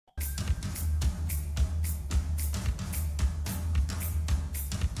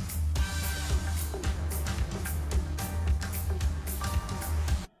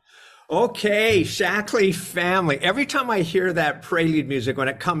Okay, Shackley family. Every time I hear that prelude music when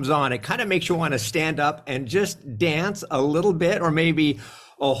it comes on, it kind of makes you want to stand up and just dance a little bit or maybe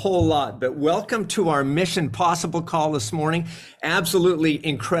a whole lot. But welcome to our Mission Possible call this morning. Absolutely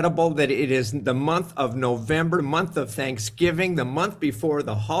incredible that it is the month of November, month of Thanksgiving, the month before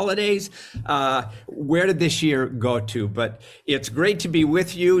the holidays. Where did this year go to? But it's great to be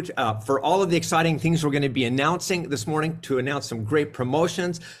with you for all of the exciting things we're going to be announcing this morning, to announce some great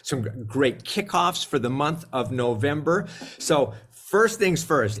promotions, some great kickoffs for the month of November. So first things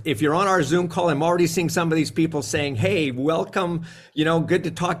first, if you're on our Zoom call, I'm already seeing some of these people saying, hey, welcome, good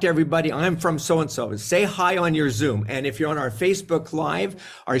to talk to everybody. I'm from so-and-so. Say hi on your Zoom. And if you're on our Facebook Live,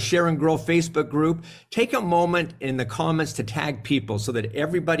 our Share and Grow Facebook group, take a moment in the comments to tag people so that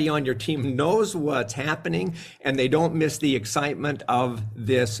everybody on your team knows what's happening and they don't miss the excitement of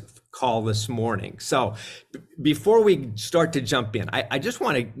this call this morning. So before we start to jump in, I just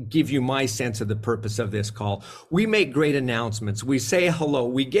want to give you my sense of the purpose of this call. We make great announcements. We say hello.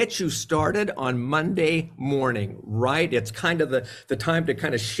 We get you started on Monday morning, right? It's kind of the time to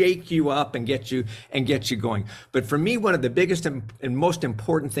kind of shake you up and get you going. But for me, one of the biggest and most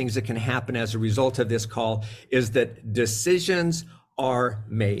important things that can happen as a result of this call is that decisions are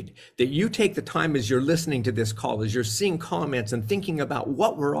made. That you take the time as you're listening to this call, as you're seeing comments and thinking about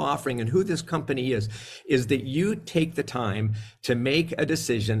what we're offering and who this company is that you take the time to make a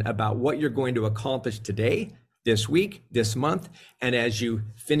decision about what you're going to accomplish today, this week, this month, and as you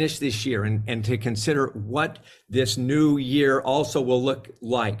finish this year, and to consider what this new year also will look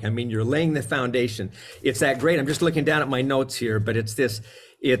like. I mean, you're laying the foundation. It's that great. I'm just looking down at my notes here, but it's this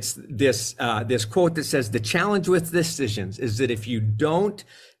quote that says, the challenge with decisions is that if you don't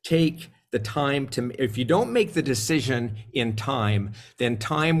make the decision in time, then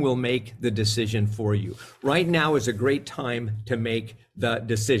time will make the decision for you. Right now is a great time to make the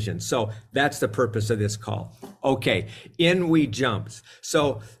decision. So that's the purpose of this call. Okay, in we jump.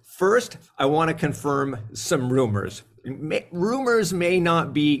 So first, I want to confirm some rumors. Rumors may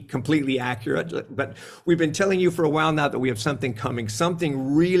not be completely accurate, but we've been telling you for a while now that we have something coming,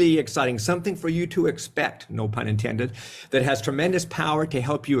 something really exciting, something for you to expect, no pun intended, that has tremendous power to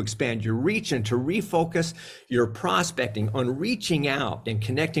help you expand your reach and to refocus your prospecting on reaching out and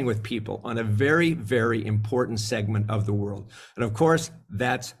connecting with people on a very, very important segment of the world. And of course,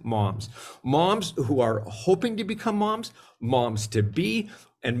 that's moms. Moms who are hoping to become moms, moms to be,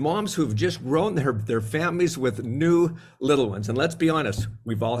 and moms who've just grown their families with new little ones. And let's be honest,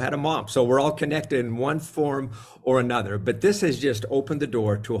 we've all had a mom, so we're all connected in one form or another. But this has just opened the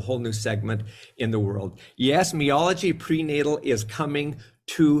door to a whole new segment in the world. Yes, Meology Prenatal is coming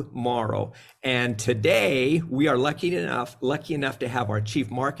tomorrow. And today we are lucky enough to have our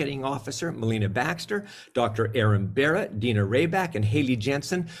Chief Marketing Officer, Melina Baxter, Dr. Aaron Barrett, Dina Rayback, and Haley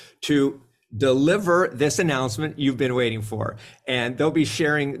Jensen to deliver this announcement you've been waiting for. And they'll be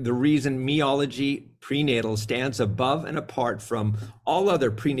sharing the reason Meology Prenatal stands above and apart from all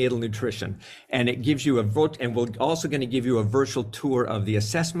other prenatal nutrition. And it gives you and we're also going to give you a virtual tour of the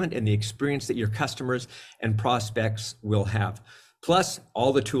assessment and the experience that your customers and prospects will have, plus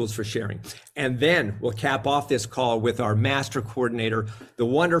all the tools for sharing. And then we'll cap off this call with our master coordinator, the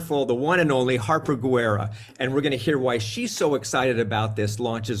wonderful, the one and only Harper Guerra. And we're going to hear why she's so excited about this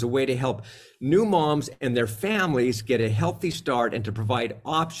launch as a way to help new moms and their families get a healthy start and to provide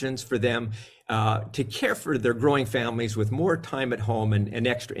options for them to care for their growing families with more time at home and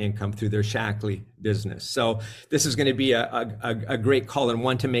extra income through their Shackley business. So this is going to be a great call and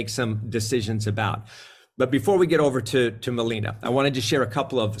one to make some decisions about. But before we get over to Melina, I wanted to share a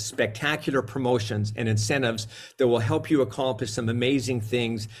couple of spectacular promotions and incentives that will help you accomplish some amazing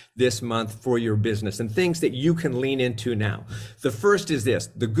things this month for your business and things that you can lean into now. The first is this,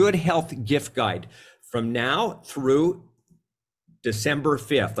 the Good Health Gift Guide. From now through December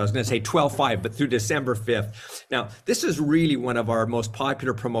 5th. I was going to say 12/5, but through December 5th. Now, this is really one of our most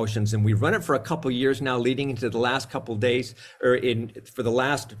popular promotions, and we've run it for a couple of years now, leading into the last couple of days, for the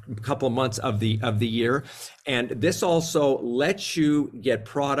last couple of months of the year. And this also lets you get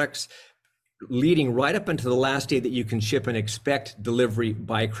products leading right up until the last day that you can ship and expect delivery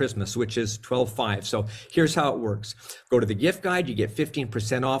by Christmas, which is 12/5. So here's how it works. Go to the gift guide, you get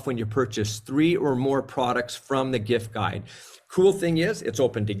 15% off when you purchase 3 or more products from the gift guide. Cool thing is, it's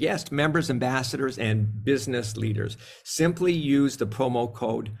open to guests, members, ambassadors, and business leaders. Simply use the promo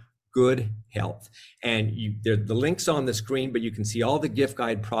code Good Health, and the link's on the screen, but you can see all the gift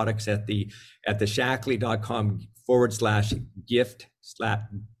guide products at the shackley.com/gift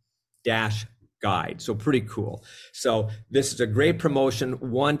dash guide. So pretty cool. So this is a great promotion,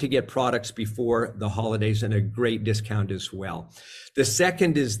 one, to get products before the holidays, and a great discount as well. The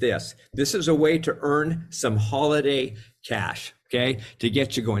second is this. This is a way to earn some holiday cash, okay, to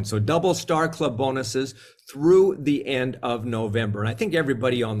get you going. So double Star Club bonuses through the end of November. And I think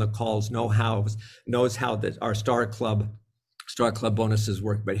everybody on the calls knows how our Star Club bonuses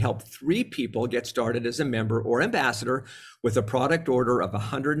work, but help 3 people get started as a member or ambassador with a product order of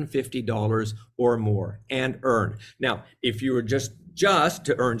 $150 or more and earn. Now, if you were just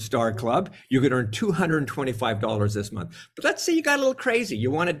to earn Star Club, you could earn $225 this month. But let's say you got a little crazy.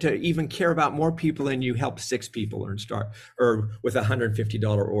 You wanted to even care about more people, and you helped 6 people earn with a $150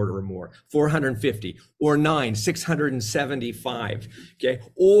 order or more, $450 or 9, $675. Okay.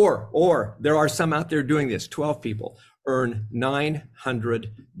 Or there are some out there doing this, 12 people earn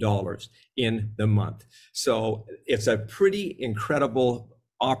 $900 in the month. So it's a pretty incredible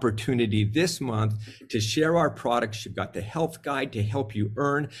opportunity this month to share our products. You've got the health guide to help you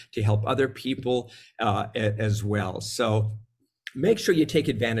earn, to help other people as well. So make sure you take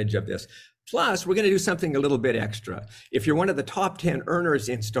advantage of this. Plus, we're going to do something a little bit extra. If you're one of the top 10 earners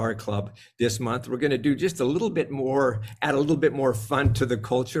in Star Club this month, we're going to do just a little bit more, add a little bit more fun to the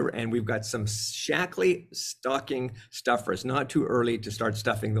culture. And we've got some Shaklee stocking stuffers. Not too early to start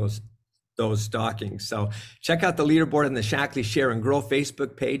stuffing those stockings. So check out the leaderboard on the Shaklee Share and Grow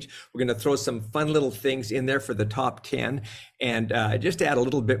Facebook page. We're going to throw some fun little things in there for the top 10 and just to add a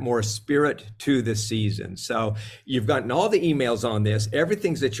little bit more spirit to the season. So you've gotten all the emails on this.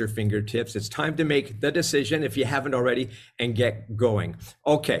 Everything's at your fingertips. It's time to make the decision, if you haven't already, and get going.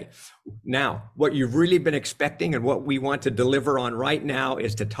 Okay. Now, what you've really been expecting and what we want to deliver on right now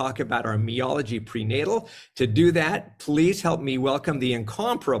is to talk about our Meology Prenatal. To do that, please help me welcome the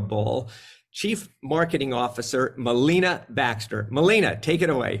incomparable Chief Marketing Officer, Melina Baxter. Melina, take it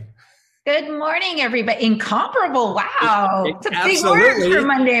away. Good morning, everybody. Incomparable. Wow. It's a big word for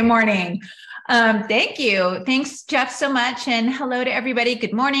Monday morning. Thank you. Thanks, Jeff, so much. And hello to everybody.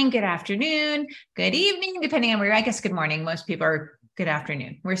 Good morning, good afternoon, good evening, depending on where, I guess good morning. Most people are good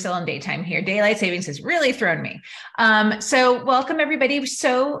afternoon. We're still in daytime here. Daylight savings has really thrown me. So welcome, everybody. We're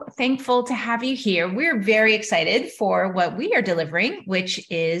so thankful to have you here. We're very excited for what we are delivering, which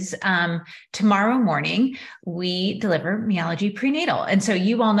is tomorrow morning, we deliver Meology Prenatal. And so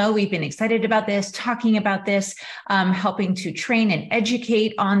you all know we've been excited about this, talking about this, helping to train and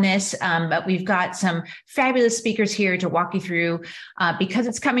educate on this. But we've got some fabulous speakers here to walk you through because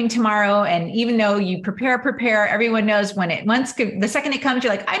it's coming tomorrow. And even though you prepare, everyone knows the second it comes,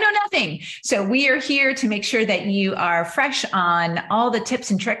 you're like, I know nothing. So we are here to make sure that you are fresh on all the tips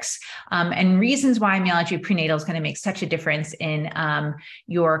and tricks and reasons why Meology Prenatal is going to make such a difference in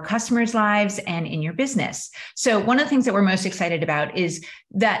your customers' lives and in your business. So one of the things that we're most excited about is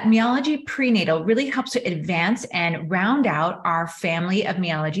that Meology Prenatal really helps to advance and round out our family of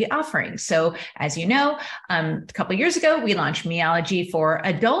Meology offerings. So as you know, a couple of years ago, we launched Meology for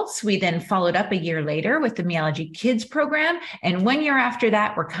adults. We then followed up a year later with the Meology Kids program. And 1 year after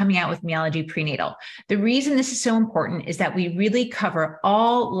that, we're coming out with Meology Prenatal. The reason this is so important is that we really cover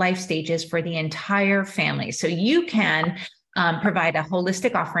all life stages for the entire family. So you can provide a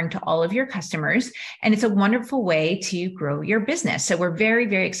holistic offering to all of your customers, and it's a wonderful way to grow your business. So we're very,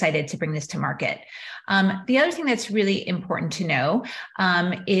 very excited to bring this to market. The other thing that's really important to know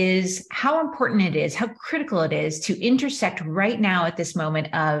is how important it is, how critical it is to intersect right now at this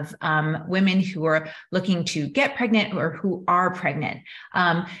moment of women who are looking to get pregnant or who are pregnant.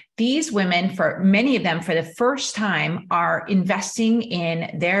 These women, for many of them, for the first time, are investing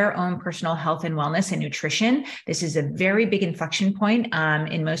in their own personal health and wellness and nutrition. This is a very big inflection point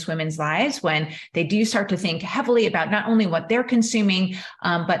in most women's lives when they do start to think heavily about not only what they're consuming,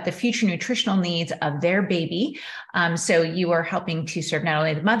 but the future nutritional needs of their baby. So you are helping to serve not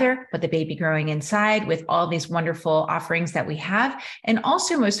only the mother, but the baby growing inside with all these wonderful offerings that we have. And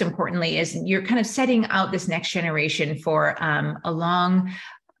also, most importantly, is you're kind of setting out this next generation for a long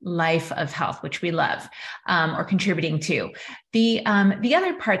life of health, which we love, or contributing to. The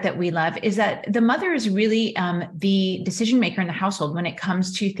other part that we love is that the mother is really the decision maker in the household when it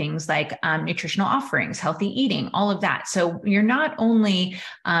comes to things like nutritional offerings, healthy eating, all of that. So you're not only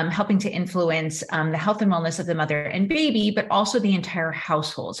helping to influence the health and wellness of the mother and baby, but also the entire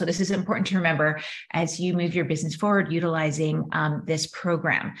household. So this is important to remember as you move your business forward, utilizing this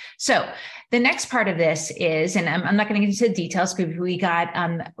program. So the next part of this is, and I'm not going to get into the details because we got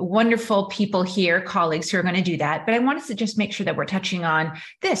wonderful people here, colleagues who are going to do that. But I wanted to just make sure that we're touching on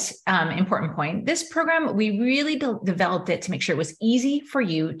this important point. This program, we really developed it to make sure it was easy for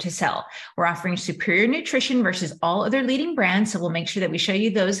you to sell. We're offering superior nutrition versus all other leading brands. So we'll make sure that we show you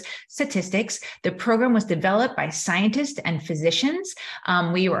those statistics. The program was developed by scientists and physicians.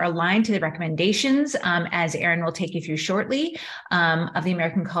 We were aligned to the recommendations, as Erin will take you through shortly, of the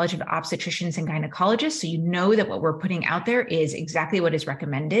American College of Obstetricians and Gynecologists. So you know that what we're putting out there is exactly what is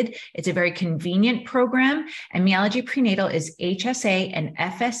recommended. It's a very convenient program, and Meology Prenatal is HSA and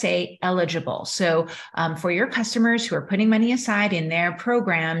FSA eligible. So for your customers who are putting money aside in their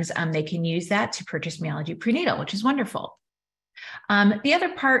programs, they can use that to purchase Meology Prenatal, which is wonderful. The other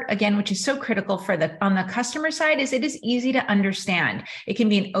part, again, which is so critical on the customer side, is it is easy to understand. It can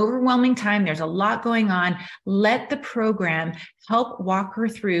be an overwhelming time. There's a lot going on. Let the program help walk her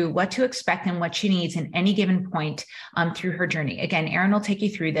through what to expect and what she needs in any given point through her journey. Again, Erin will take you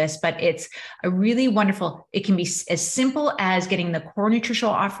through this, but it's a really wonderful, it can be as simple as getting the core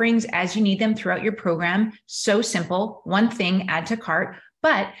nutritional offerings as you need them throughout your program. So simple, one thing, add to cart.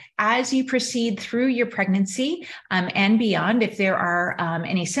 But as you proceed through your pregnancy and beyond, if there are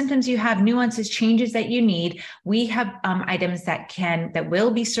any symptoms you have, nuances, changes that you need, we have items that will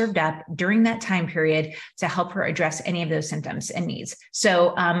be served up during that time period to help her address any of those symptoms and needs.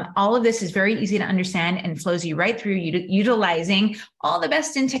 So all of this is very easy to understand and flows you right through utilizing all the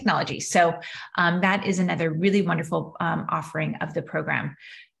best in technology. So that is another really wonderful offering of the program.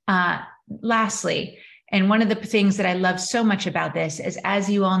 Lastly, and one of the things that I love so much about this is, as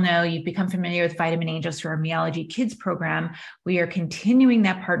you all know, you've become familiar with Vitamin Angels through our Meology Kids program. We are continuing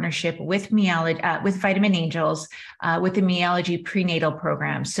that partnership with Vitamin Angels with the Meology Prenatal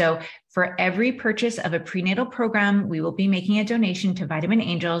program. So for every purchase of a prenatal program, we will be making a donation to Vitamin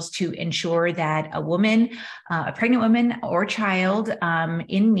Angels to ensure that a woman, a pregnant woman or child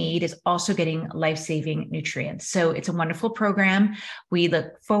in need is also getting life-saving nutrients. So it's a wonderful program. We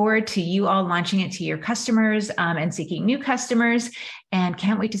look forward to you all launching it to your customers and seeking new customers, and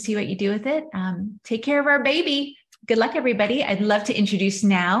can't wait to see what you do with it. Take care of our baby. Good luck, everybody. I'd love to introduce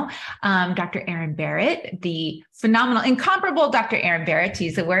now Dr. Erin Barrett, the phenomenal, incomparable Dr. Erin Barrett, to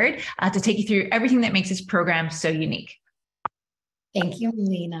use the word, to take you through everything that makes this program so unique. Thank you,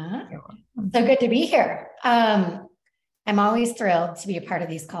 Melina. So good to be here. I'm always thrilled to be a part of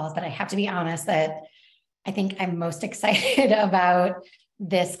these calls, but I have to be honest that I think I'm most excited about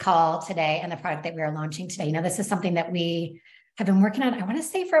this call today and the product that we are launching today. Now, this is something that we have been working on, I want to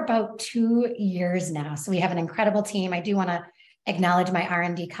say, for about 2 years now. So we have an incredible team. I do want to acknowledge my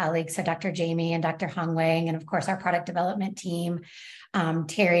R&D colleagues, so Dr. Jamie and Dr. Hong Wang, and of course our product development team,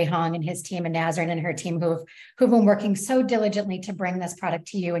 Terry Hong and his team, and Nazrin and her team, who've been working so diligently to bring this product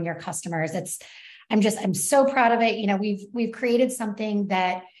to you and your customers. I'm so proud of it. You know, we've created something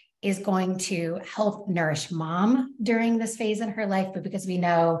that is going to help nourish mom during this phase in her life, but because we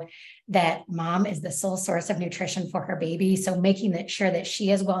know that mom is the sole source of nutrition for her baby. So making sure that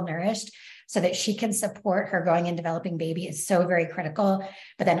she is well nourished so that she can support her growing and developing baby is so very critical.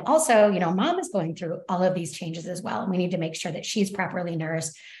 But then also, you know, mom is going through all of these changes as well. And we need to make sure that she's properly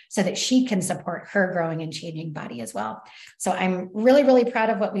nourished so that she can support her growing and changing body as well. So I'm really, really proud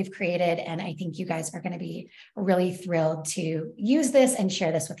of what we've created. And I think you guys are going to be really thrilled to use this and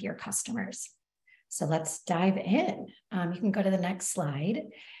share this with your customers. So let's dive in. You can go to the next slide.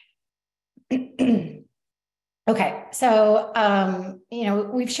 Okay, so, you know,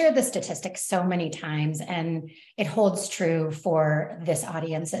 we've shared the statistics so many times, and it holds true for this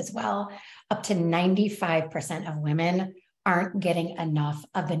audience as well. Up to 95% of women aren't getting enough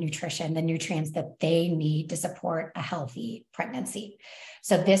of the nutrition, the nutrients that they need to support a healthy pregnancy.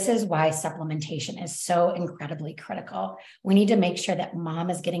 So this is why supplementation is so incredibly critical. We need to make sure that mom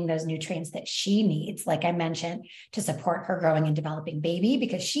is getting those nutrients that she needs, like I mentioned, to support her growing and developing baby,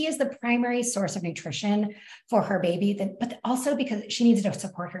 because she is the primary source of nutrition for her baby, but also because she needs to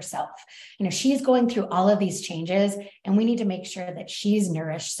support herself. You know, she's going through all of these changes, and we need to make sure that she's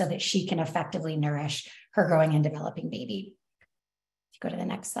nourished so that she can effectively nourish her growing and developing baby. Go to the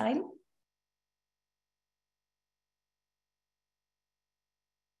next slide.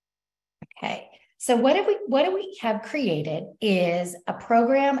 Okay, so what do we have created is a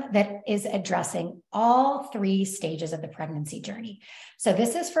program that is addressing all 3 stages of the pregnancy journey. So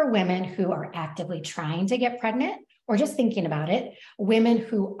this is for women who are actively trying to get pregnant, or just thinking about it, women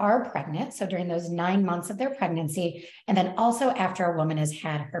who are pregnant, so during those 9 months of their pregnancy, and then also after a woman has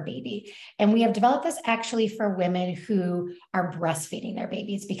had her baby. And we have developed this actually for women who are breastfeeding their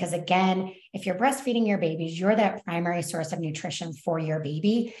babies, because again, if you're breastfeeding your babies, you're that primary source of nutrition for your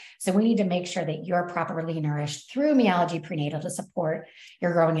baby. So we need to make sure that you're properly nourished through Meology Prenatal to support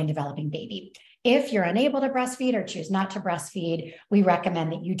your growing and developing baby. If you're unable to breastfeed or choose not to breastfeed, we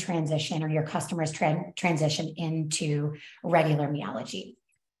recommend that you transition, or your customers transition into regular Meology.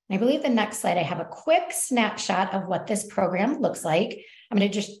 And I believe the next slide, I have a quick snapshot of what this program looks like. I'm going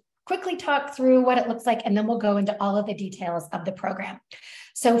to just quickly talk through what it looks like, and then we'll go into all of the details of the program.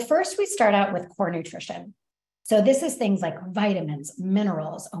 So first, we start out with core nutrition. So this is things like vitamins,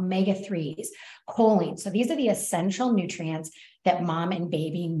 minerals, omega-3s, choline. So these are the essential nutrients that mom and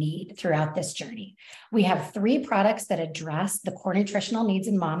baby need throughout this journey. We have 3 products that address the core nutritional needs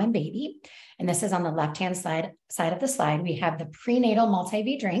in mom and baby. And this is on the left-hand side of the slide. We have the prenatal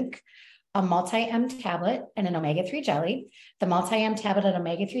multi-V drink, a multi-M tablet, and an omega-3 jelly. The multi-M tablet and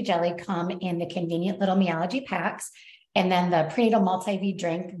omega-3 jelly come in the convenient little Meology packs. And then the prenatal multi-V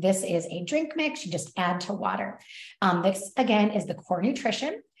drink, this is a drink mix you just add to water. This, again, is the core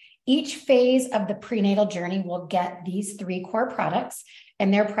nutrition. Each phase of the prenatal journey will get these 3 core products,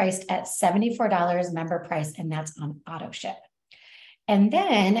 and they're priced at $74 member price, and that's on auto ship. And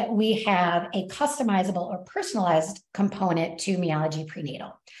then we have a customizable or personalized component to Meology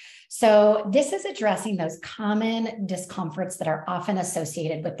Prenatal. So this is addressing those common discomforts that are often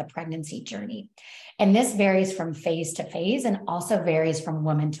associated with the pregnancy journey. And this varies from phase to phase and also varies from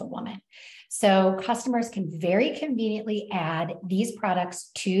woman to woman. So customers can very conveniently add these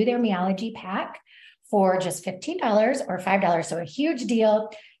products to their Meology pack for just $15 or $5. So a huge deal.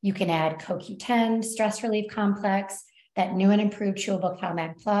 You can add CoQ10, Stress Relief Complex, that new and improved chewable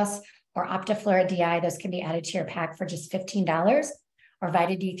CalMag Plus, or Optiflora DI. Those can be added to your pack for just $15. Or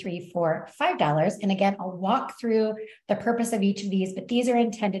Vita D3 for $5. And again, I'll walk through the purpose of each of these, but these are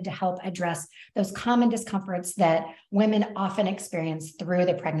intended to help address those common discomforts that women often experience through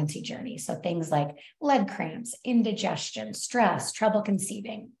the pregnancy journey. So things like leg cramps, indigestion, stress, trouble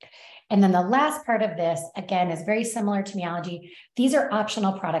conceiving. And then the last part of this, again, is very similar to Meology. These are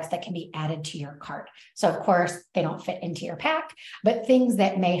optional products that can be added to your cart. So of course, they don't fit into your pack, but things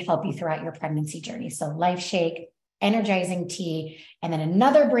that may help you throughout your pregnancy journey. So Life Shake, energizing tea, and then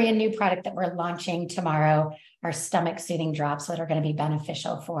another brand new product that we're launching tomorrow, our stomach soothing drops that are going to be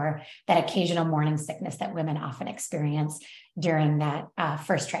beneficial for that occasional morning sickness that women often experience during that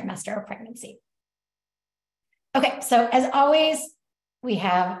first trimester of pregnancy. Okay, so as always, we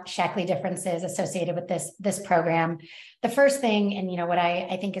have Shaklee differences associated with this program. The first thing, and what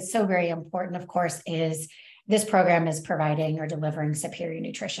I think is so very important, of course, is this program is providing or delivering superior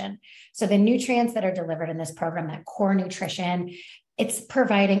nutrition. So the nutrients that are delivered in this program, that core nutrition, it's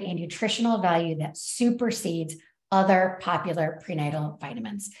providing a nutritional value that supersedes other popular prenatal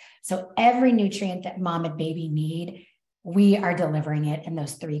vitamins. So every nutrient that mom and baby need, we are delivering it in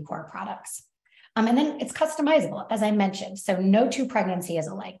those 3 core products. And then it's customizable, as I mentioned. So no 2 pregnancy is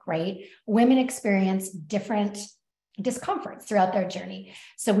alike, right? Women experience different discomforts throughout their journey.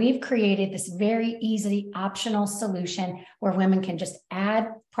 So we've created this very easy optional solution where women can just add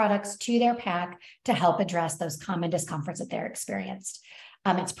products to their pack to help address those common discomforts that they're experienced.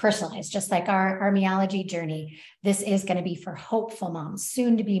 It's personalized, just like our Meology journey. This is going to be for hopeful moms,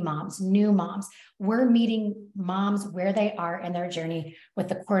 soon to be moms, new moms. We're meeting moms where they are in their journey with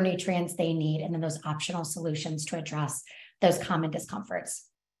the core nutrients they need, and then those optional solutions to address those common discomforts.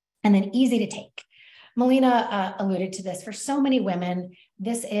 And then easy to take. Melina alluded to this. For so many women,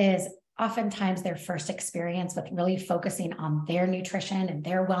 this is oftentimes their first experience with really focusing on their nutrition and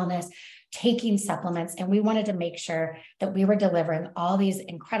their wellness, taking supplements. And we wanted to make sure that we were delivering all these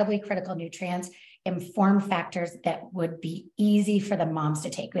incredibly critical nutrients in form factors that would be easy for the moms to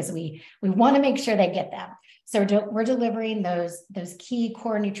take, because we want to make sure they get them. So we're delivering those key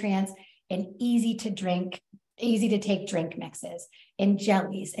core nutrients in easy to take drink mixes, in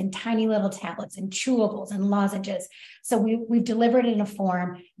jellies, in tiny little tablets, in chewables, and lozenges. So we've delivered it in a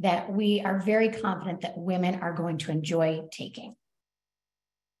form that we are very confident that women are going to enjoy taking.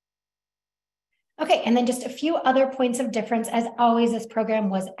 Okay, and then just a few other points of difference. As always, this program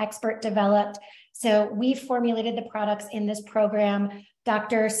was expert developed. So we formulated the products in this program,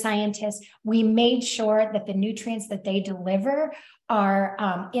 doctors, scientists. We made sure that the nutrients that they deliver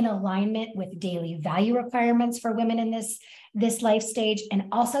are in alignment with daily value requirements for women in this life stage. And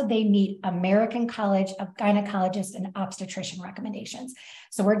also they meet American College of Gynecologists and Obstetrician recommendations.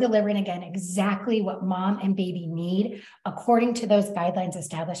 So we're delivering, again, exactly what mom and baby need according to those guidelines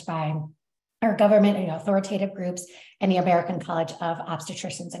established by or government and authoritative groups, and the American College of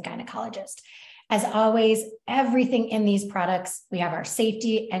Obstetricians and Gynecologists. As always, everything in these products, we have our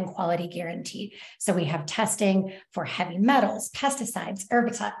safety and quality guarantee. So we have testing for heavy metals, pesticides,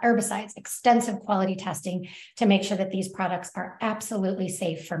 herbicides, extensive quality testing to make sure that these products are absolutely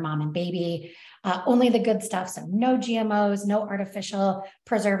safe for mom and baby. Only the good stuff, so no GMOs, no artificial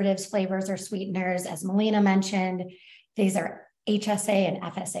preservatives, flavors, or sweeteners. As Melina mentioned, these are HSA and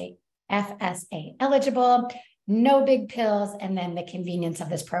FSA eligible. No big pills, and then the convenience of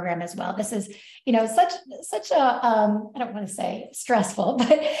this program as well. This is, such a, I don't want to say stressful, but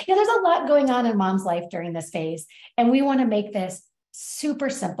there's a lot going on in mom's life during this phase. And we want to make this super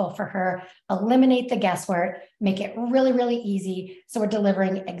simple for her, eliminate the guesswork, make it really, really easy. So we're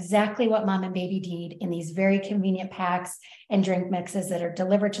delivering exactly what mom and baby need in these very convenient packs and drink mixes that are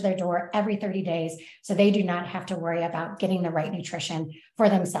delivered to their door every 30 days. So they do not have to worry about getting the right nutrition for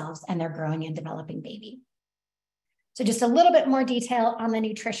themselves and their growing and developing baby. So just a little bit more detail on the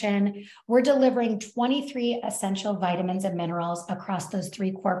nutrition. We're delivering 23 essential vitamins and minerals across those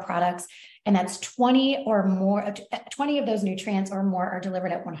 3 core products. And that's 20 of those nutrients or more are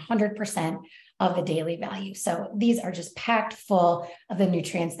delivered at 100% of the daily value. So these are just packed full of the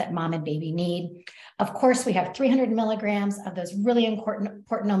nutrients that mom and baby need. Of course, we have 300 milligrams of those really important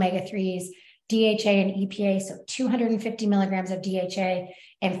omega-3s, DHA and EPA, so 250 milligrams of DHA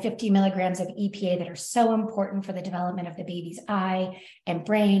and 50 milligrams of EPA that are so important for the development of the baby's eye and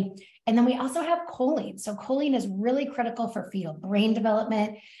brain. And then we also have choline. So choline is really critical for fetal brain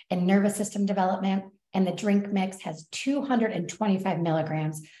development and nervous system development. And the drink mix has 225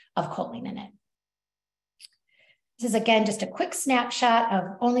 milligrams of choline in it. This is, again, just a quick snapshot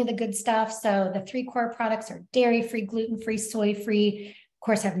of only the good stuff. So the 3 core products are dairy-free, gluten-free, soy-free, of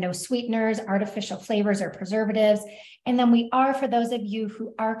course, have no sweeteners, artificial flavors, or preservatives. And then we are, for those of you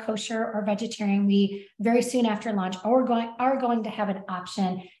who are kosher or vegetarian, we very soon after launch are going to have an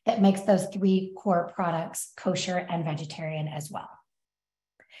option that makes those 3 core products kosher and vegetarian as well.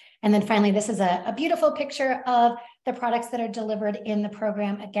 And then finally, this is a beautiful picture of the products that are delivered in the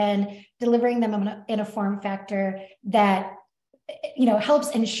program. Again, delivering them in a form factor that helps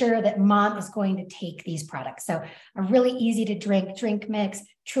ensure that mom is going to take these products. So a really easy to drink mix,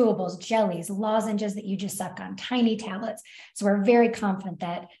 chewables, jellies, lozenges that you just suck on, tiny tablets. So we're very confident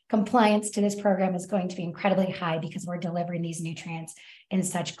that compliance to this program is going to be incredibly high because we're delivering these nutrients in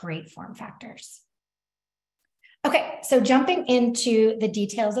such great form factors. Okay, so jumping into the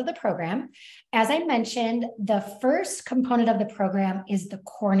details of the program, as I mentioned, the first component of the program is the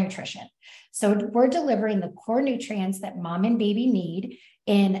core nutrition. So we're delivering the core nutrients that mom and baby need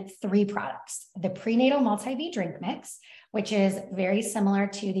in 3 products. The prenatal multi-V drink mix, which is very similar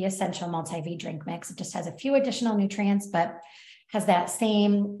to the essential multi-V drink mix. It just has a few additional nutrients, but has that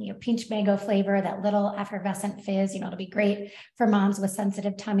same peach mango flavor, that little effervescent fizz. It'll be great for moms with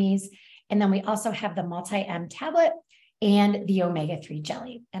sensitive tummies. And then we also have the multi-M tablet and the omega-3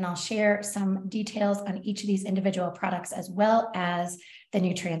 jelly. And I'll share some details on each of these individual products as well as the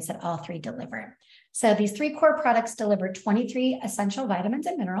nutrients that all 3 deliver. So these 3 core products deliver 23 essential vitamins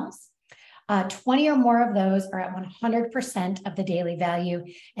and minerals. 20 or more of those are at 100% of the daily value.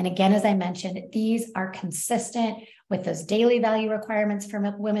 And again, as I mentioned, these are consistent with those daily value requirements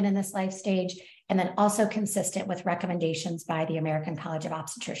for women in this life stage, and then also consistent with recommendations by the American College of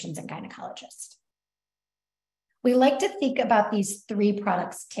Obstetricians and Gynecologists. We like to think about these 3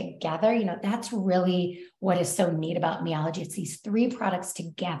 products together. That's really what is so neat about Meology. It's these 3 products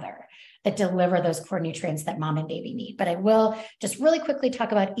together that deliver those core nutrients that mom and baby need. But I will just really quickly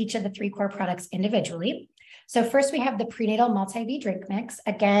talk about each of the 3 core products individually. So first we have the prenatal multi-V drink mix.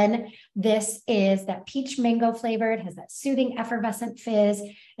 Again, this is that peach mango flavor. It has that soothing effervescent fizz.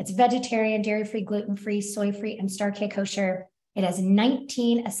 It's vegetarian, dairy-free, gluten-free, soy-free, and Star-K kosher. It has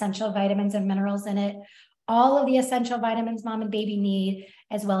 19 essential vitamins and minerals in it. All of the essential vitamins mom and baby need,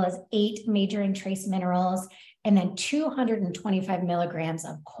 as well as 8 major and trace minerals, and then 225 milligrams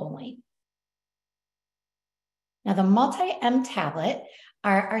of choline. Now, the multi-M tablet,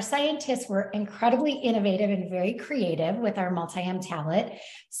 our scientists were incredibly innovative and very creative with our multi-M tablet.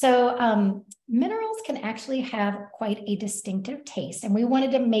 So minerals can actually have quite a distinctive taste, and we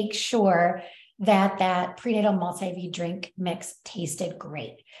wanted to make sure that that prenatal multi-V drink mix tasted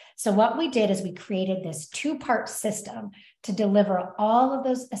great. So what we did is we created this 2-part system to deliver all of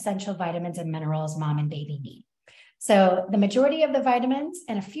those essential vitamins and minerals mom and baby need. So the majority of the vitamins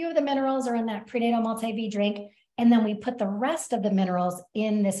and a few of the minerals are in that prenatal multi-V drink, and then we put the rest of the minerals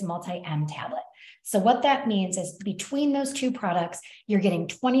in this multi-M tablet. So what that means is between those 2 products, you're getting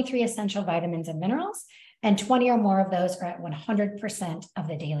 23 essential vitamins and minerals, and 20 or more of those are at 100% of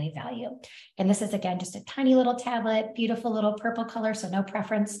the daily value. And this is, again, just a tiny little tablet, beautiful little purple color, so no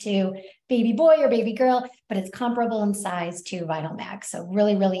preference to baby boy or baby girl, but it's comparable in size to Vital Max. So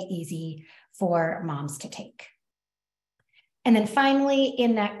really, really easy for moms to take. And then finally,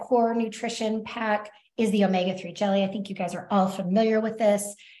 in that core nutrition pack is the omega-3 jelly. I think you guys are all familiar with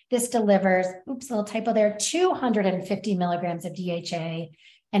this. This delivers, oops, a little typo there, 250 milligrams of DHA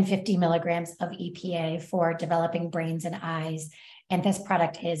and 50 milligrams of EPA for developing brains and eyes. And this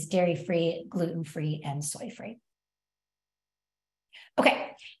product is dairy-free, gluten-free, and soy-free.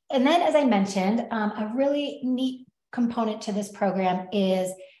 Okay, and then as I mentioned, a really neat component to this program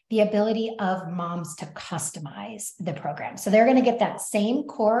is the ability of moms to customize the program. So they're going to get that same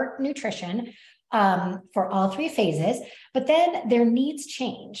core nutrition for all 3 phases, but then their needs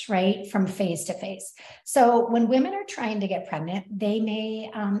change, right, from phase to phase. So when women are trying to get pregnant, they may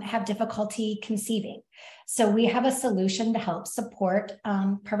have difficulty conceiving. So we have a solution to help support,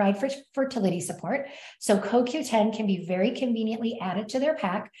 provide for fertility support. So CoQ10 can be very conveniently added to their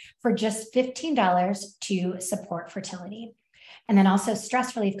pack for just $15 to support fertility. And then also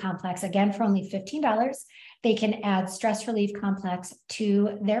Stress Relief Complex, again, for only $15, they can add Stress Relief Complex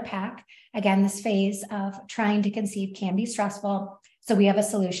to their pack. Again, this phase of trying to conceive can be stressful. So we have a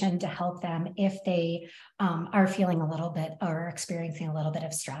solution to help them if they are feeling a little bit or experiencing a little bit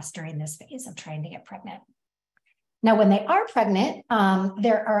of stress during this phase of trying to get pregnant. Now, when they are pregnant,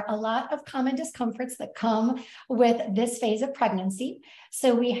 there are a lot of common discomforts that come with this phase of pregnancy.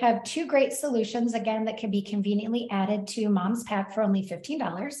 So we have 2 great solutions, again, that can be conveniently added to mom's pack for only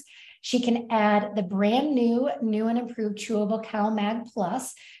 $15. She can add the brand new and improved Chewable CalMag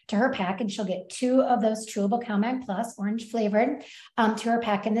Plus to her pack, and she'll get 2 of those Chewable CalMag Plus, orange flavored, to her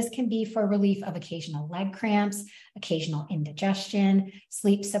pack. And this can be for relief of occasional leg cramps, occasional indigestion,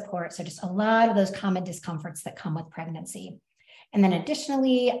 sleep support. So just a lot of those common discomforts that come with pregnancy. And then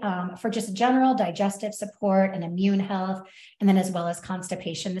additionally, for just general digestive support and immune health, and then as well as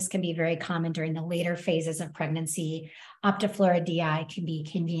constipation, this can be very common during the later phases of pregnancy. Optiflora DI can be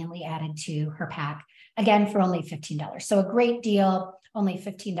conveniently added to her pack, again, for only $15. So a great deal, only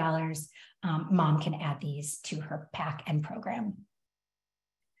 $15. Mom can add these to her pack and program.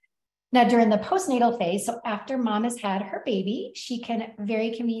 Now, during the postnatal phase, so after mom has had her baby, she can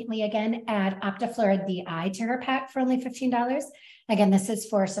very conveniently, again, add Optiflora DI to her pack for only $15. Again, this is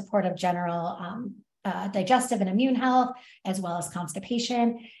for support of general digestive and immune health, as well as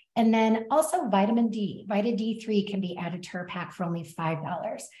constipation. And then also vitamin D. Vitamin D3 can be added to her pack for only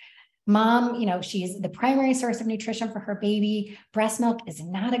 $5. Mom, you know, she's the primary source of nutrition for her baby. Breast milk is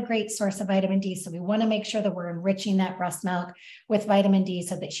not a great source of vitamin D. So we want to make sure that we're enriching that breast milk with vitamin D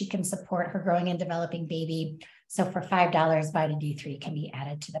so that she can support her growing and developing baby. So for $5, vitamin D3 can be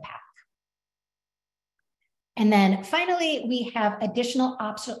added to the pack. And then finally, we have additional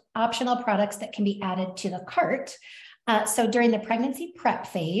optional products that can be added to the cart. So during the pregnancy prep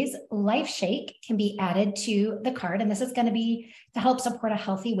phase, Life Shake can be added to the cart, and this is going to be to help support a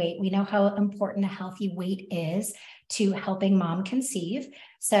healthy weight. We know how important a healthy weight is to helping mom conceive.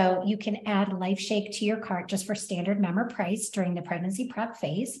 So you can add Life Shake to your cart just for standard member price during the pregnancy prep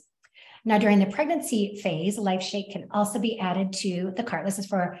phase. Now, during the pregnancy phase, Life Shake can also be added to the cart. This is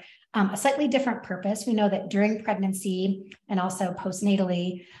for a slightly different purpose. We know that during pregnancy and also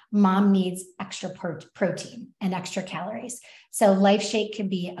postnatally, mom needs extra protein and extra calories. So Life Shake can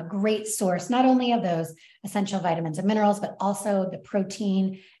be a great source, not only of those essential vitamins and minerals, but also the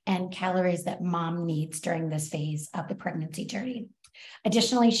protein and calories that mom needs during this phase of the pregnancy journey.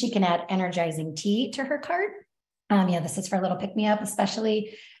 Additionally, she can add energizing tea to her cart. This is for a little pick-me-up,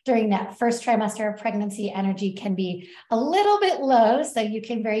 especially during that first trimester of pregnancy. Energy can be a little bit low, so you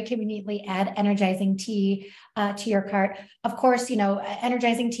can very conveniently add energizing tea to your cart. Of course, you know,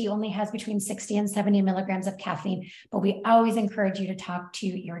 energizing tea only has between 60 and 70 milligrams of caffeine, but we always encourage you to talk to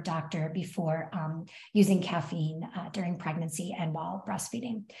your doctor before using caffeine during pregnancy and while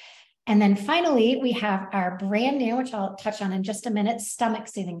breastfeeding. And then finally, we have our brand new, which I'll touch on in just a minute, stomach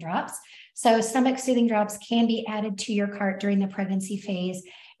soothing drops. So stomach soothing drops can be added to your cart during the pregnancy phase.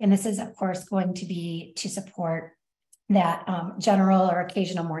 And this is, of course, going to be to support that general or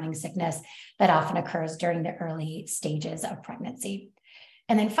occasional morning sickness that often occurs during the early stages of pregnancy.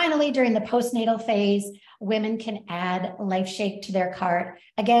 And then finally, during the postnatal phase, women can add Life Shake to their cart,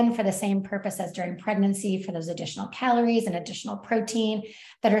 again, for the same purpose as during pregnancy, for those additional calories and additional protein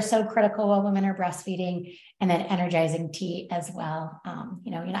that are so critical while women are breastfeeding, and then energizing tea as well.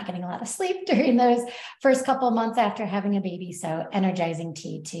 You're not getting a lot of sleep during those first couple of months after having a baby, so energizing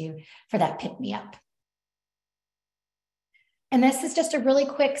tea too for that pick-me-up. And this is just a really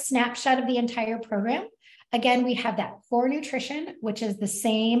quick snapshot of the entire program. Again, we have that core nutrition, which is the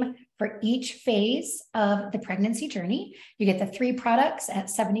same for each phase of the pregnancy journey. You get the 3 products at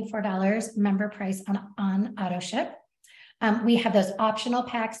 $74 member price on AutoShip. We have those optional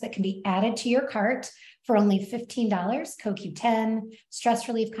packs that can be added to your cart for only $15. CoQ10, Stress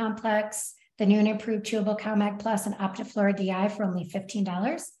Relief Complex, the new and improved chewable CalMag Plus, and Optiflora DI for only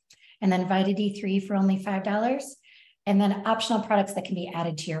 $15. And then Vita D3 for only $5. And then optional products that can be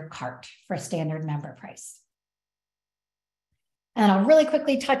added to your cart for a standard member price. And I'll really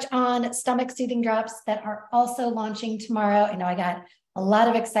quickly touch on stomach soothing drops that are also launching tomorrow. I know I got a lot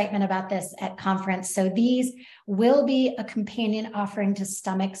of excitement about this at conference. So these will be a companion offering to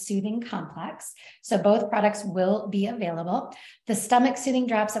Stomach Soothing Complex. So both products will be available. The stomach soothing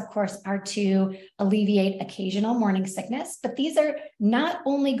drops, of course, are to alleviate occasional morning sickness, but these are not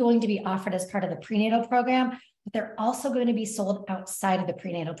only going to be offered as part of the prenatal program, but they're also going to be sold outside of the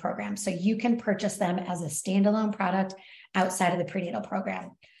prenatal program. So you can purchase them as a standalone product outside of the prenatal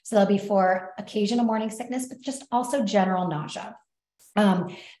program. So they'll be for occasional morning sickness, but just also general nausea.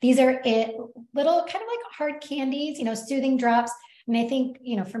 These are little kind of like hard candies, soothing drops. And I think,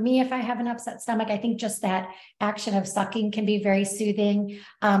 for me, if I have an upset stomach, I think just that action of sucking can be very soothing.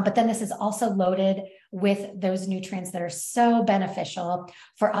 But then this is also loaded with those nutrients that are so beneficial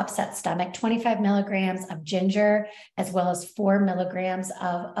for upset stomach, 25 milligrams of ginger, as well as 4 milligrams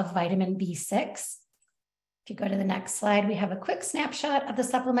of vitamin B6. If you go to the next slide, we have a quick snapshot of the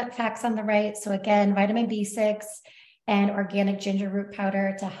supplement facts on the right. So again, vitamin B6 and organic ginger root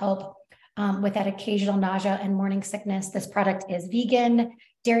powder to help with that occasional nausea and morning sickness. This product is vegan,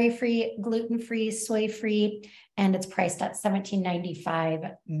 dairy-free, gluten-free, soy-free, and it's priced at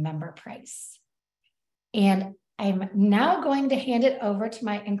 $17.95 member price. And I'm now going to hand it over to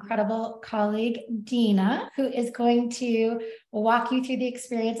my incredible colleague, Dina, who is going to walk you through the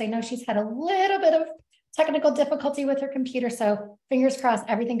experience. I know she's had a little bit of technical difficulty with her computer, so fingers crossed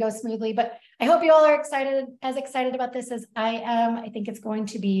everything goes smoothly, but I hope you all are as excited about this as I am. I think it's going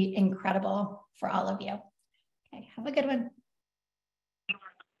to be incredible for all of you. Okay, have a good one.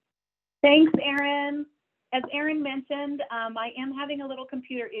 Thanks, Erin. As Erin mentioned, I am having a little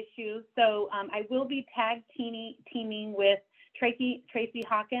computer issue, so I will be tag teaming with Tracy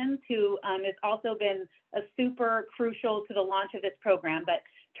Hawkins, who has also been a super crucial to the launch of this program. But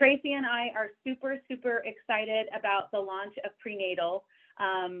Tracy and I are super excited about the launch of prenatal.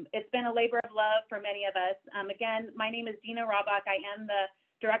 It's been a labor of love for many of us. Again, my name is Dina Robach. I am the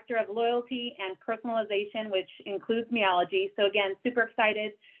Director of Loyalty and Personalization, which includes Meology. So again, super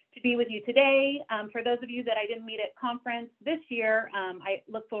excited to be with you today. For those of you that I didn't meet at conference this year, I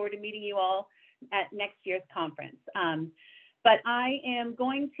look forward to meeting you all at next year's conference. But I am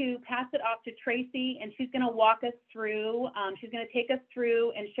going to pass it off to Tracy, and she's going to walk us through, she's going to take us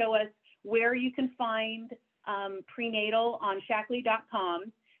through and show us where you can find prenatal on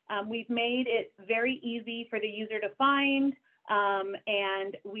Shaklee.com. We've made it very easy for the user to find,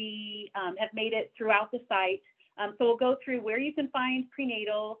 and we have made it throughout the site. So we'll go through where you can find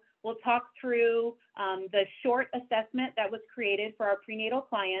prenatal. We'll talk through the short assessment that was created for our prenatal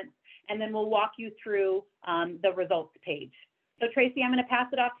clients, and then we'll walk you through the results page. So Tracy, I'm going to pass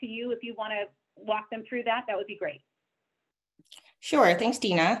it off to you. If you want to walk them through that, that would be great. Sure. Thanks,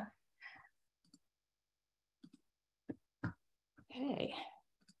 Dina. Okay.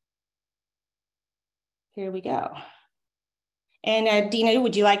 Here we go. And Dina,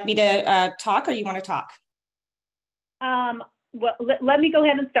 would you like me to talk, or you want to talk? Well, let me go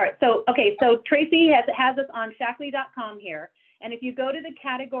ahead and start. So, okay, so Tracy has us on Shaklee.com here. And if you go to the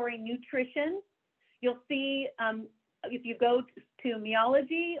category nutrition, you'll see if you go to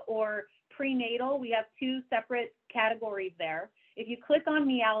Meology or prenatal, we have 2 separate categories there. If you click on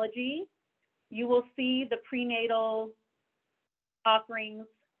Meology, you will see the prenatal offerings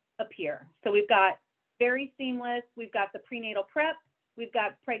appear. So we've got very seamless, we've got the prenatal prep, we've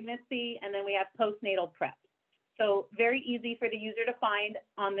got pregnancy, and then we have postnatal prep. So very easy for the user to find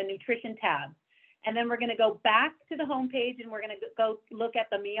on the nutrition tab. And then we're going to go back to the home page, and we're going to go look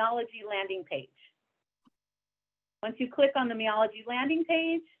at the Meology landing page. Once you click on the Meology landing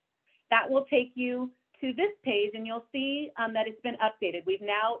page, that will take you to this page, and you'll see that it's been updated. We've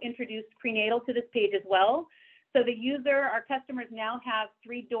now introduced prenatal to this page as well. So the user, our customers now have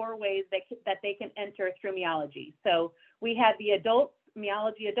 3 doorways that they can enter through Meology. So we had the adults,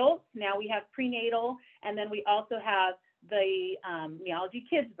 Meology adults, now we have prenatal, and then we also have the Meology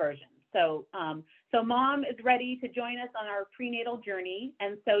kids version. So, so mom is ready to join us on our prenatal journey,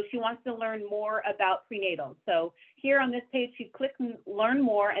 and so she wants to learn more about prenatal. So here on this page, she clicks Learn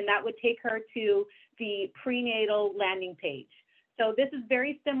More, and that would take her to the prenatal landing page. So this is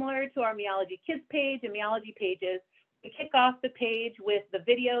very similar to our Meology Kids page and Meology pages. We kick off the page with the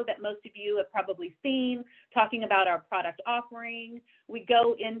video that most of you have probably seen, talking about our product offering. We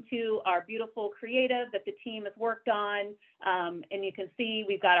go into our beautiful creative that the team has worked on. And you can see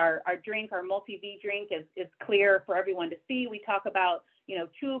we've got our drink, our multi-V drink is clear for everyone to see. We talk about,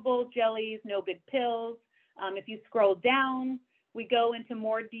 chewable jellies, no big pills. If you scroll down, we go into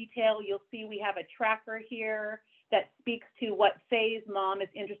more detail. You'll see we have a tracker here that speaks to what phase mom is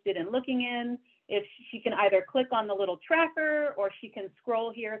interested in looking in. If she can either click on the little tracker or she can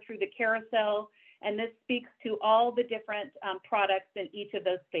scroll here through the carousel, and this speaks to all the different products in each of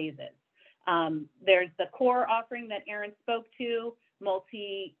those phases. There's the core offering that Erin spoke to,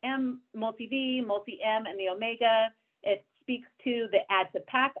 multi-V, multi-M, and the Omega. It speaks to the add to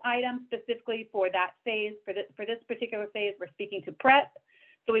pack item specifically for that phase. For this particular phase, we're speaking to prep.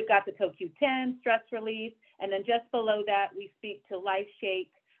 So we've got the CoQ10, stress relief, and then just below that, we speak to Life Shake,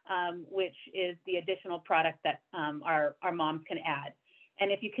 which is the additional product that our moms can add.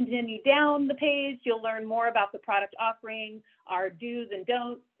 And if you continue down the page, you'll learn more about the product offering, our do's and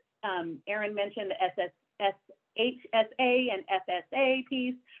don'ts. Erin mentioned the HSA and FSA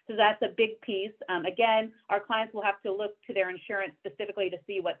piece, so that's a big piece. Again, our clients will have to look to their insurance specifically to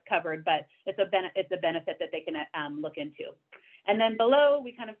see what's covered, but it's a benefit that they can look into. And then below,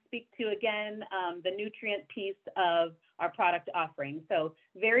 we kind of speak to, again, the nutrient piece of our product offering. So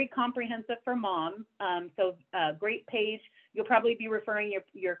very comprehensive for mom. So great page. You'll probably be referring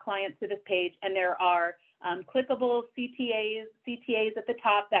your clients to this page, and there are clickable CTAs at the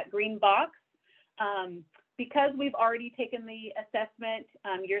top, that green box. Because we've already taken the assessment,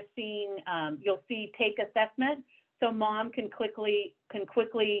 you'll see take assessment. So mom can quickly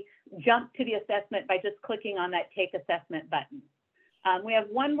jump to the assessment by just clicking on that take assessment button. We have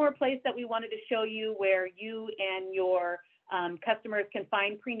one more place that we wanted to show you where you and your customers can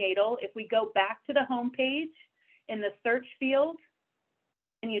find prenatal. If we go back to the home page in the search field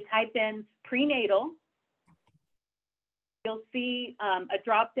and you type in prenatal, you'll see a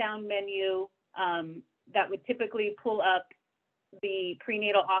drop-down menu that would typically pull up the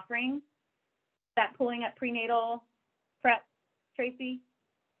prenatal offering. Is that pulling up prenatal prep, Tracy?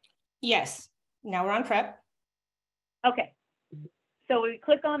 Yes, now we're on prep. Okay, so we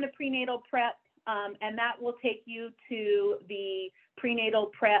click on the prenatal prep and that will take you to the prenatal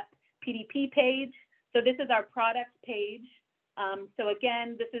prep PDP page. So this is our product page. So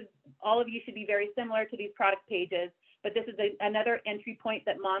again, all of you should be very similar to these product pages, but this is another entry point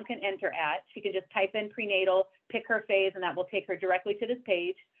that mom can enter at. She can just type in prenatal, pick her phase, and that will take her directly to this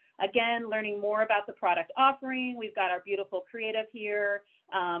page. Again, learning more about the product offering. We've got our beautiful creative here.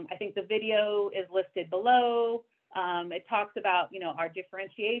 I think the video is listed below. It talks about, our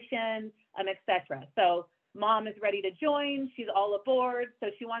differentiation, etc. So mom is ready to join. She's all aboard. So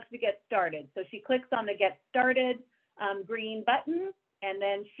she wants to get started. So she clicks on the get started green button, and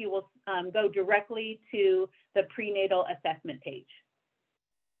then she will go directly to the prenatal assessment page.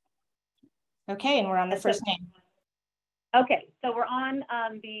 Okay, and we're on the first name. Okay, so we're on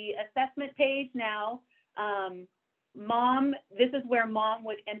the assessment page now. Mom, this is where mom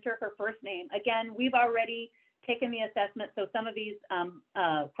would enter her first name. Again, we've already taken the assessment, so some of these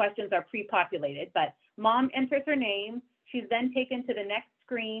questions are pre-populated, but mom enters her name. She's then taken to the next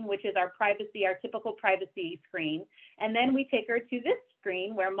screen, which is our typical privacy screen. And then we take her to this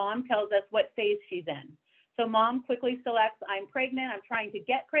screen where mom tells us what phase she's in. So mom quickly selects, I'm pregnant, I'm trying to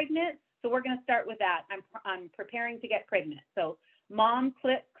get pregnant. So we're going to start with that. I'm preparing to get pregnant. So mom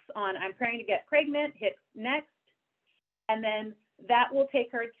clicks on I'm preparing to get pregnant, hits next, and then that will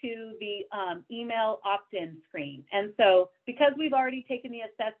take her to the email opt-in screen. And so because we've already taken the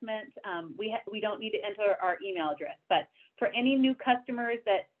assessment, we don't need to enter our email address. But for any new customers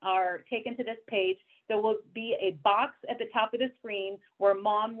that are taken to this page, there will be a box at the top of the screen where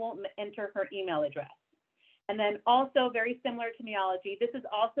mom will enter her email address. And then also very similar to Meology, this is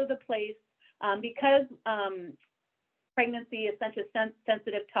also the place, because pregnancy is such a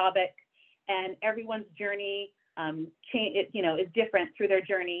sensitive topic and everyone's journey is different through their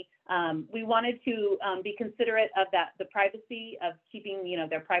journey. We wanted to be considerate of the privacy of keeping,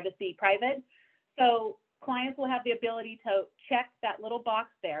 their privacy private. So clients will have the ability to check that little box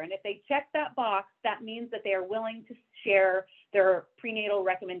there. And if they check that box, that means that they are willing to share their prenatal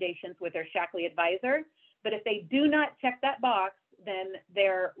recommendations with their Shaklee advisor. But if they do not check that box, then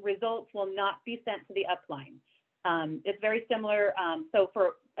their results will not be sent to the upline. It's very similar. So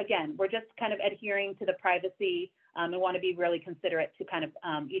again, we're just kind of adhering to the privacy and want to be really considerate to kind of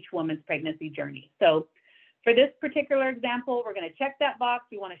each woman's pregnancy journey. So for this particular example, we're going to check that box.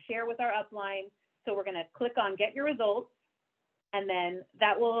 We want to share with our upline. So we're going to click on get your results. and then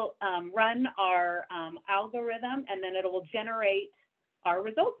that will run our algorithm, and then it will generate our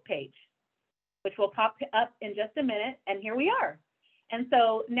results page, which will pop up in just a minute. And here we are. And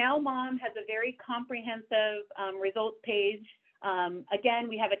so now Mom has a very comprehensive results page. Again,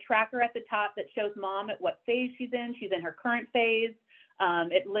 we have a tracker at the top that shows Mom at what phase she's in. She's in her current phase.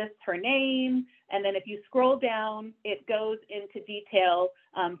 It lists her name. And then if you scroll down, it goes into detail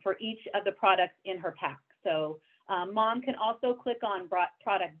for each of the products in her pack. So Mom can also click on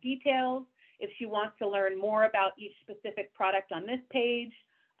product details if she wants to learn more about each specific product on this page.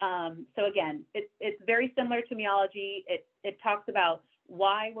 So again, it's very similar to Meology. It talks about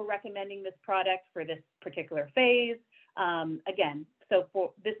why we're recommending this product for this particular phase. Again, so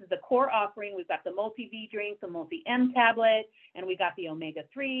this is the core offering. We've got the multi-V drink, the multi-M tablet, and we got the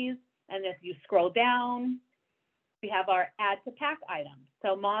omega-3s. And if you scroll down, we have our add to pack items.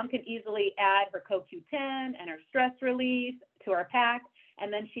 So Mom can easily add her CoQ10 and her stress relief to our pack,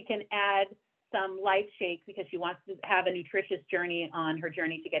 and then she can add some life shakes because she wants to have a nutritious journey on her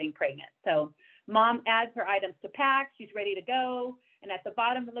journey to getting pregnant. So Mom adds her items to pack. She's ready to go. And at the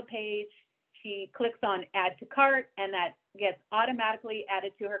bottom of the page, she clicks on add to cart, and that gets automatically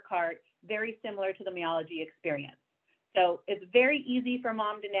added to her cart, very similar to the Meology experience. So it's very easy for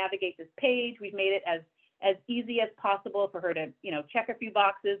Mom to navigate this page. We've made it as easy as possible for her to, check a few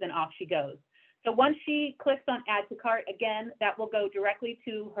boxes and off she goes. So once she clicks on add to cart, again, that will go directly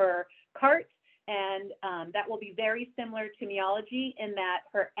to her cart, and that will be very similar to Meology in that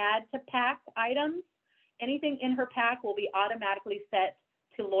her add to pack items, anything in her pack will be automatically set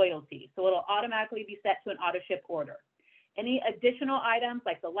to loyalty. So it'll automatically be set to an auto ship order. Any additional items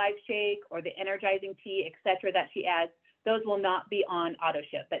like the life shake or the energizing tea, et cetera, that she adds, those will not be on auto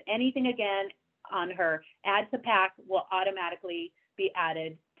ship. But anything again on her add to pack will automatically be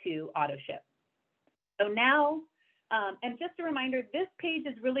added to auto ship. So now, and just a reminder, this page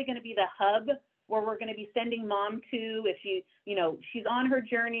is really going to be the hub where we're going to be sending Mom to if she's on her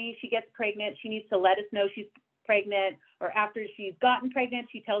journey, she gets pregnant, she needs to let us know she's pregnant, or after she's gotten pregnant,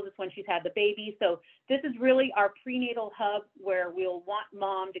 she tells us when she's had the baby. So this is really our prenatal hub where we'll want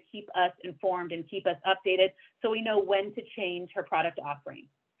Mom to keep us informed and keep us updated so we know when to change her product offering.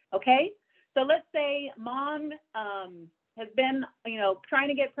 Okay, so let's say Mom has been, trying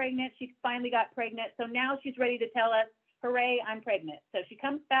to get pregnant. She finally got pregnant. So now she's ready to tell us, hooray, I'm pregnant. So she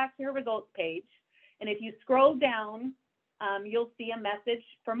comes back to her results page. And if you scroll down, you'll see a message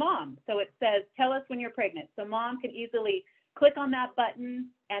for Mom. So it says, tell us when you're pregnant. So Mom can easily click on that button,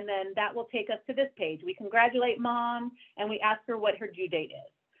 and then that will take us to this page. We congratulate Mom, and we ask her what her due date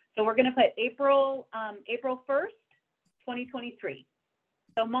is. So we're going to put April 1st, 2023.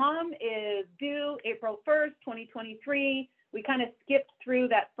 So Mom is due April 1st, 2023. We kind of skipped through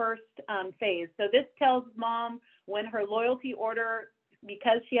that first phase. So this tells Mom when her loyalty order,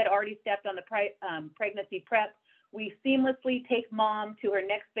 because she had already stepped on the pregnancy prep, we seamlessly take Mom to her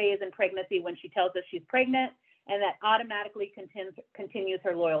next phase in pregnancy when she tells us she's pregnant, and that automatically continues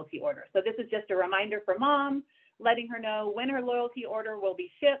her loyalty order. So this is just a reminder for Mom, letting her know when her loyalty order will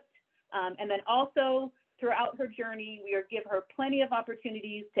be shipped. And then also throughout her journey, we give her plenty of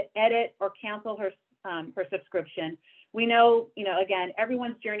opportunities to edit or cancel her subscription. We know, again,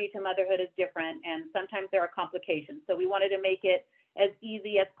 everyone's journey to motherhood is different, and sometimes there are complications. So we wanted to make it as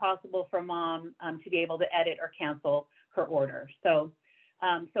easy as possible for Mom to be able to edit or cancel her order. So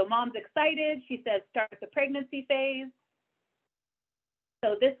Mom's excited. She says, start the pregnancy phase.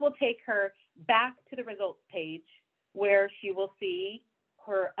 So this will take her back to the results page where she will see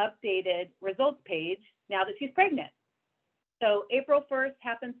her updated results page now that she's pregnant. So April 1st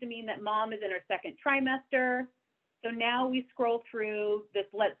happens to mean that Mom is in her second trimester. So now we scroll through, this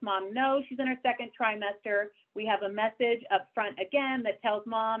lets Mom know she's in her second trimester. We have a message up front again that tells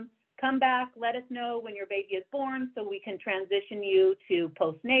Mom, come back, let us know when your baby is born so we can transition you to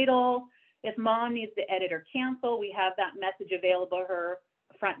postnatal. If Mom needs to edit or cancel, we have that message available to her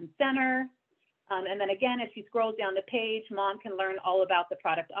front and center. And then again, as she scrolls down the page, Mom can learn all about the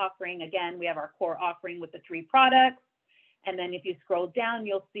product offering. Again, we have our core offering with the 3 products. And then if you scroll down,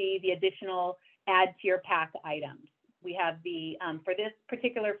 you'll see the additional add to your pack items. We have the, for this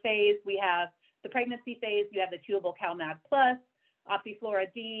particular phase, we have the pregnancy phase, you have the chewable CalMag Plus, Optiflora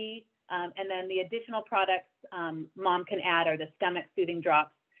D, and then the additional products Mom can add are the stomach soothing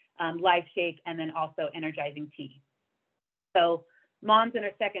drops, life shake, and then also energizing tea. So Mom's in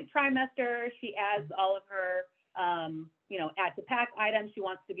her second trimester. She adds all of her, add to pack items. She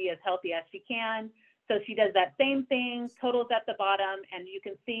wants to be as healthy as she can. So she does that same thing, totals at the bottom, and you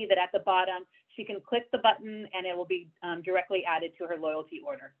can see that at the bottom, she can click the button and it will be directly added to her loyalty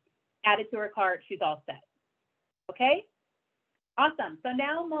order. Added to her cart, she's all set. Okay? Awesome. So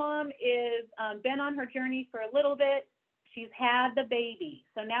now mom is been on her journey for a little bit. She's had the baby.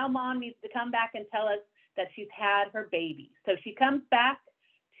 So now mom needs to come back and tell us that she's had her baby. So she comes back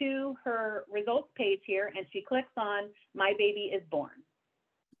to her results page here and she clicks on My Baby is Born.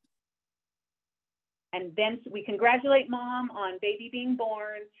 And then we congratulate mom on baby being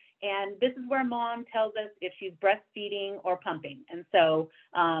born. And this is where mom tells us if she's breastfeeding or pumping. And so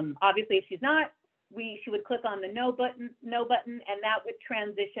obviously if she's not, she would click on the no button, and that would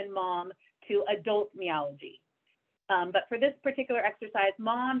transition mom to adult meology. But for this particular exercise,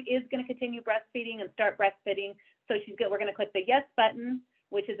 mom is going to continue breastfeeding and start breastfeeding. So we're going to click the yes button,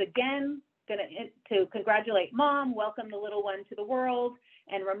 which is again going to congratulate mom, welcome the little one to the world,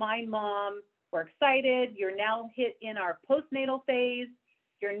 and remind mom we're excited. You're now hit in our postnatal phase.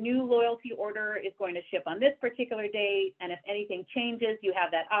 Your new loyalty order is going to ship on this particular date, and if anything changes, you have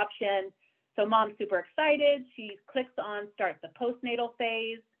that option. So mom's super excited. She clicks on start the postnatal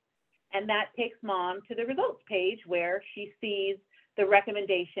phase, and that takes mom to the results page where she sees the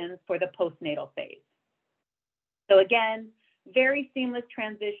recommendations for the postnatal phase. So again, very seamless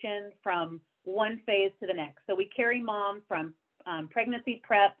transition from one phase to the next. So we carry mom from pregnancy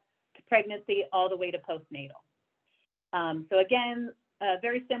prep to pregnancy all the way to postnatal. So again,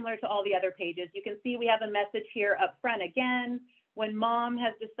 very similar to all the other pages. You can see we have a message here up front again. When mom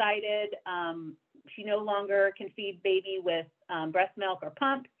has decided she no longer can feed baby with breast milk or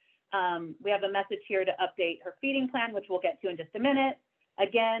pump, we have a message here to update her feeding plan, which we'll get to in just a minute.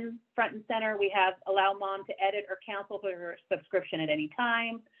 Again, front and center, we have allow mom to edit or cancel her subscription at any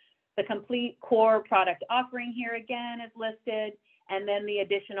time. The complete core product offering here again is listed, and then the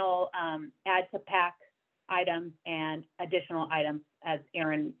additional add to pack items and additional items as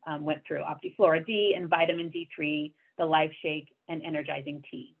Erin went through, OptiFlora D and vitamin D3, the Life Shake and Energizing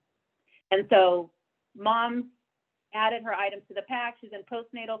Tea. And so mom added her items to the pack. She's in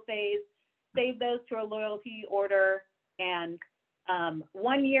postnatal phase, saved those to a loyalty order, and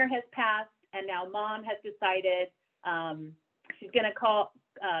 1 year has passed, and now mom has decided she's going to call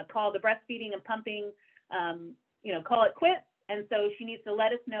the breastfeeding and pumping, call it quits. And so she needs to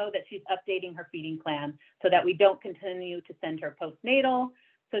let us know that she's updating her feeding plan so that we don't continue to send her postnatal.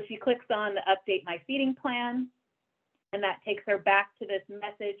 So she clicks on the update my feeding plan, and that takes her back to this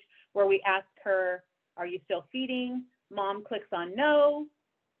message where we ask her, are you still feeding? Mom clicks on no,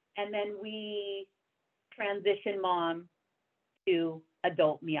 and then we transition mom to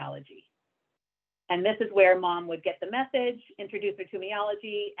adult meology. And this is where mom would get the message, introduce her to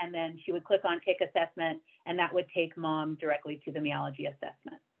meology, and then she would click on take assessment, and that would take mom directly to the meology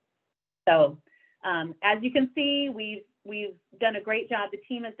assessment. So as you can see, we've done a great job. The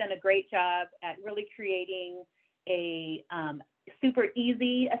team has done a great job at really creating a super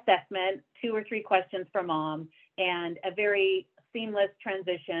easy assessment, 2 or 3 questions for mom, and a very seamless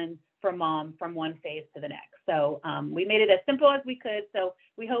transition for mom from one phase to the next. So we made it as simple as we could. So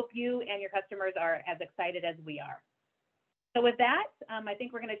we hope you and your customers are as excited as we are. So with that, I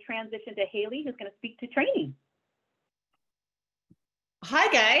think we're going to transition to Haley, who's going to speak to training.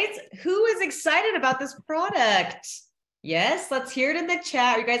 Hi guys, who is excited about this product? Yes, let's hear it in the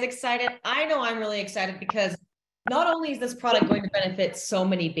chat. Are you guys excited? I know I'm really excited because not only is this product going to benefit so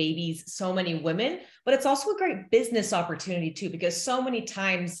many babies, so many women, but it's also a great business opportunity too, because so many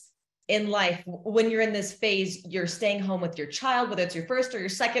times in life, when you're in this phase, you're staying home with your child, whether it's your first or your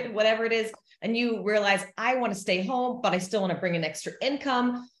second, whatever it is, and you realize, I want to stay home, but I still want to bring in extra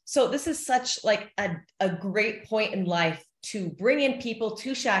income. So this is such like a great point in life to bring in people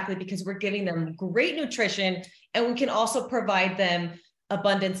to Shaklee because we're giving them great nutrition, and we can also provide them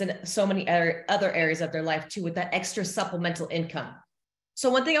abundance in so many other areas of their life too, with that extra supplemental income. So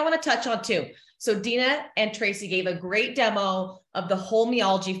one thing I want to touch on too. So Dina and Tracy gave a great demo of the whole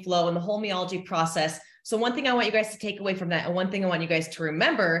meology flow and the whole meology process. So one thing I want you guys to take away from that, and one thing I want you guys to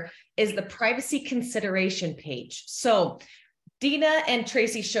remember, is the privacy consideration page. So Dina and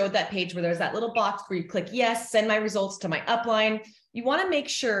Tracy showed that page where there's that little box where you click yes, send my results to my upline. You want to make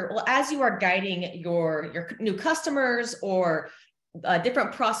sure, well, as you are guiding your new customers or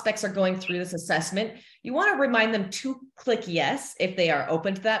different prospects are going through this assessment, you want to remind them to click yes if they are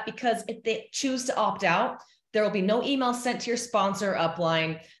open to that, because if they choose to opt out, there will be no email sent to your sponsor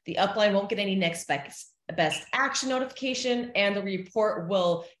upline. The upline won't get any next best action notification, and the report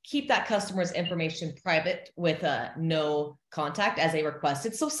will keep that customer's information private with no contact as they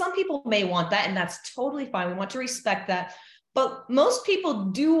requested. So some people may want that, and that's totally fine. We want to respect that. But most people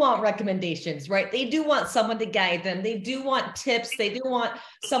do want recommendations, right? They do want someone to guide them. They do want tips. They do want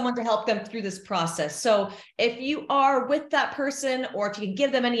someone to help them through this process. So if you are with that person, or if you can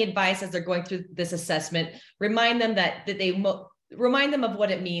give them any advice as they're going through this assessment, remind them that they remind them of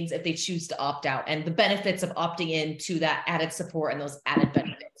what it means if they choose to opt out and the benefits of opting in to that added support and those added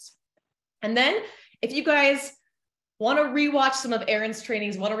benefits. And then if you guys want to rewatch some of Erin's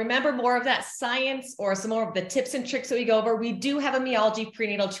trainings, want to remember more of that science or some more of the tips and tricks that we go over, we do have a Meology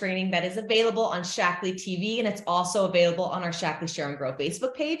prenatal training that is available on Shaklee TV, and it's also available on our Shaklee Share and Grow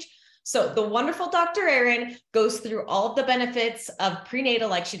Facebook page. So the wonderful Dr. Erin goes through all of the benefits of prenatal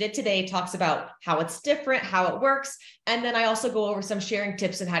like she did today, talks about how it's different, how it works. And then I also go over some sharing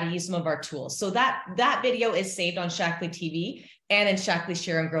tips and how to use some of our tools. So that video is saved on Shaklee TV and in Shaklee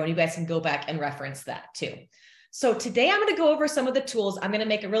Share and Grow, and you guys can go back and reference that too. So today I'm going to go over some of the tools. I'm going to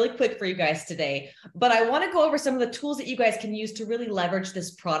make it really quick for you guys today, but I want to go over some of the tools that you guys can use to really leverage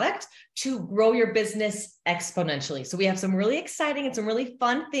this product to grow your business exponentially. So we have some really exciting and some really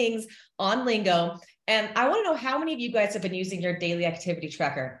fun things on Lingo. And I want to know how many of you guys have been using your daily activity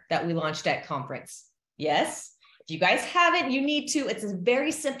tracker that we launched at conference? Yes. If you guys haven't, you need to. It's a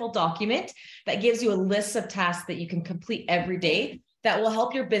very simple document that gives you a list of tasks that you can complete every day that will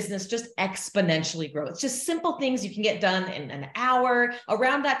help your business just exponentially grow. It's just simple things you can get done in an hour,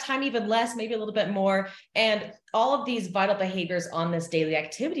 around that time, even less, maybe a little bit more. And all of these vital behaviors on this daily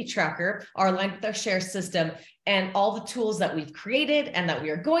activity tracker are aligned with our share system, and all the tools that we've created and that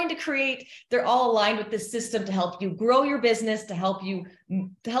we are going to create, they're all aligned with this system to help you grow your business, to help you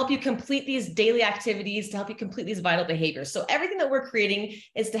complete these daily activities, to help you complete these vital behaviors. So everything that we're creating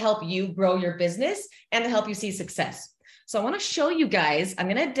is to help you grow your business and to help you see success. So I want to show you guys, I'm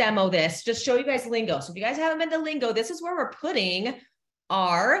going to demo this, just show you guys Lingo. So if you guys haven't been to Lingo, this is where we're putting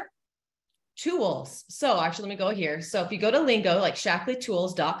our tools. So actually, let me go here. So if you go to Lingo, like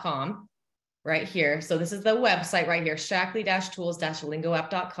shakleetools.com right here. So this is the website right here,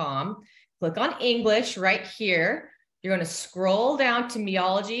 shaklee-tools-lingoapp.com. Click on English right here. You're going to scroll down to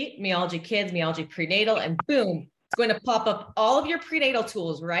Meology, Meology Kids, Meology Prenatal, and boom, it's going to pop up all of your prenatal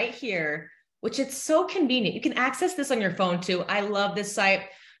tools right here, which it's so convenient. You can access this on your phone too. I love this site.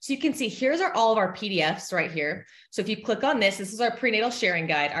 So you can see, here's all of our PDFs right here. So if you click on this, this is our prenatal sharing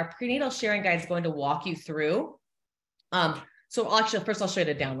guide. Our prenatal sharing guide is going to walk you through. So actually, first I'll show you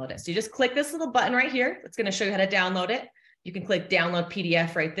how to download it. So you just click this little button right here. It's going to show you how to download it. You can click download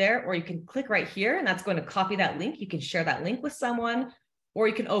PDF right there, or you can click right here and that's going to copy that link. You can share that link with someone, or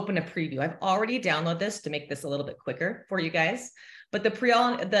you can open a preview. I've already downloaded this to make this a little bit quicker for you guys. But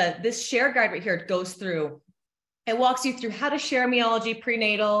this share guide right here goes through, it walks you through how to share Meology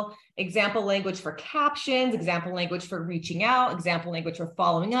prenatal, example language for captions, example language for reaching out, example language for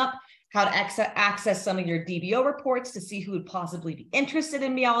following up, how to access some of your DBO reports to see who would possibly be interested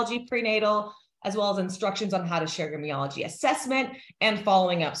in Meology prenatal, as well as instructions on how to share your Meology assessment and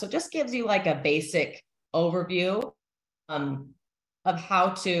following up. So it just gives you like a basic overview of how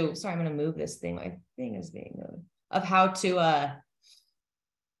to, sorry, I'm going to move this thing. My thing is being moved, of how to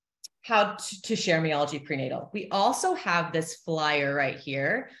share Meology prenatal. We also have this flyer right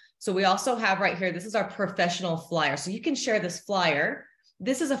here. So we also have right here, this is our professional flyer. So you can share this flyer.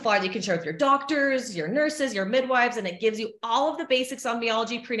 This is a flyer that you can share with your doctors, your nurses, your midwives, and it gives you all of the basics on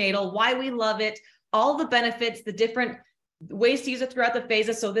Meology prenatal, why we love it, all the benefits, the different ways to use it throughout the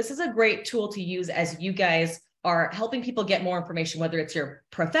phases. So this is a great tool to use as you guys are helping people get more information, whether it's your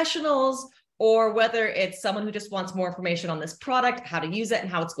professionals or whether it's someone who just wants more information on this product, how to use it and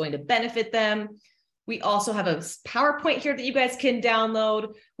how it's going to benefit them. We also have a PowerPoint here that you guys can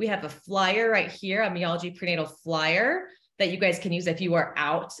download. We have a flyer right here, a Meology prenatal flyer that you guys can use if you are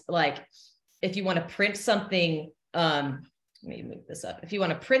out, like if you want to print something, let me move this up. If you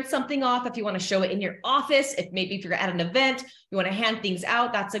want to print something off, if you want to show it in your office, if you're at an event, you want to hand things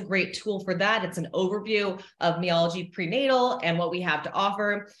out, that's a great tool for that. It's an overview of Meology prenatal and what we have to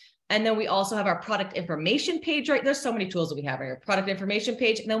offer. And then we also have our product information page, right? There's so many tools that we have right here, product information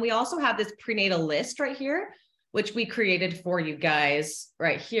page. And then we also have this prenatal list right here, which we created for you guys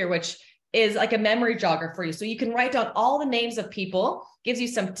right here, which is like a memory jogger for you. So you can write down all the names of people, gives you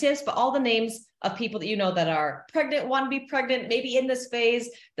some tips, but all the names of people that you know that are pregnant, want to be pregnant, maybe in this phase,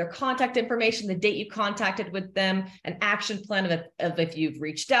 their contact information, the date you contacted with them, an action plan of if you've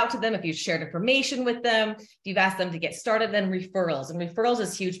reached out to them, if you've shared information with them, if you've asked them to get started, then referrals. And referrals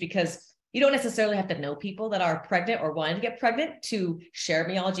is huge because you don't necessarily have to know people that are pregnant or wanting to get pregnant to share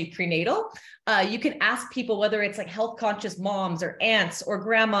Meology prenatal. You can ask people, whether it's like health conscious moms or aunts or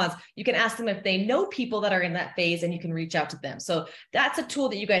grandmas, you can ask them if they know people that are in that phase and you can reach out to them. So that's a tool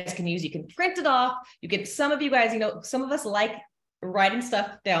that you guys can use. You can print it off. You can, some of you guys, some of us like writing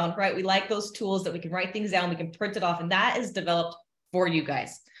stuff down, right? We like those tools that we can write things down, we can print it off, and that is developed for you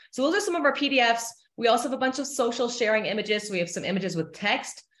guys. So those are some of our PDFs. We also have a bunch of social sharing images. So we have some images with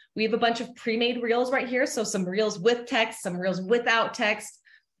text. We have a bunch of pre-made reels right here. So some reels with text, some reels without text,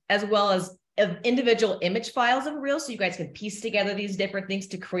 as well as individual image files of reels. So you guys can piece together these different things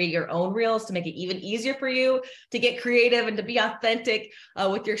to create your own reels, to make it even easier for you to get creative and to be authentic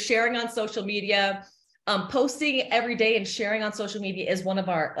with your sharing on social media. Posting every day and sharing on social media is one of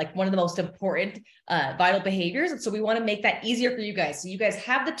the most important vital behaviors. And so we want to make that easier for you guys. So you guys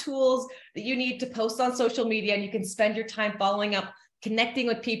have the tools that you need to post on social media, and you can spend your time following up, connecting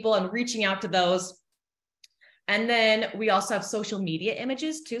with people and reaching out to those. And then we also have social media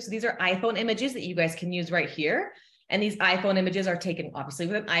images too. So these are iPhone images that you guys can use right here. And these iPhone images are taken obviously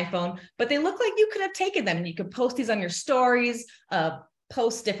with an iPhone, but they look like you could have taken them, and you could post these on your stories,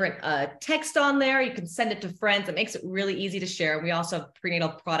 post different text on there. You can send it to friends. It makes it really easy to share. And we also have prenatal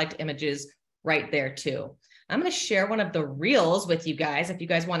product images right there too. I'm going to share one of the reels with you guys. If you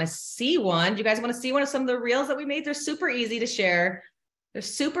guys want to see one, do you guys want to see one of some of the reels that we made? They're super easy to share. They're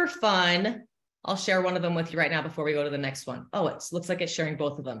super fun. I'll share one of them with you right now before we go to the next one. Oh, it looks like it's sharing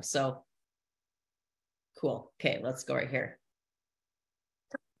both of them. So cool. Okay, let's go right here.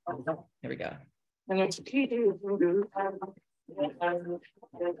 Here we go.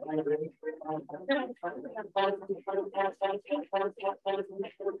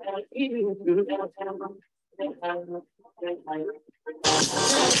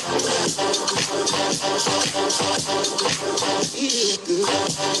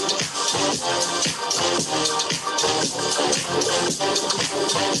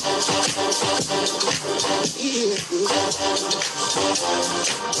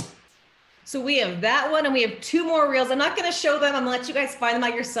 So we have that one, and we have 2 more reels. I'm not going to show them. I'm going to let you guys find them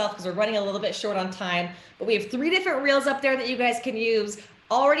out yourself because we're running a little bit short on time. But we have 3 different reels up there that you guys can use.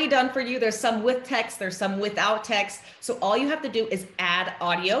 Already done for you. There's some with text, there's some without text. So all you have to do is add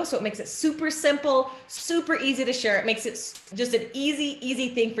audio. So it makes it super simple, super easy to share. It makes it just an easy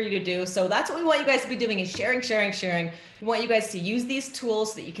thing for you to do. So that's what we want you guys to be doing, is sharing. We want you guys to use these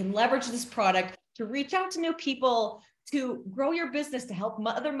tools so that you can leverage this product to reach out to new people, to grow your business, to help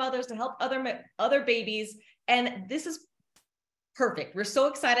other mothers, to help other babies. And this is perfect. We're so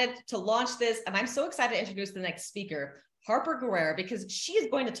excited to launch this. And I'm so excited to introduce the next speaker, Harper Guerrera, because she is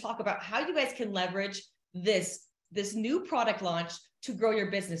going to talk about how you guys can leverage this new product launch to grow your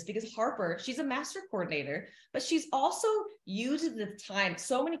business. Because Harper, she's a master coordinator, but she's also used the time.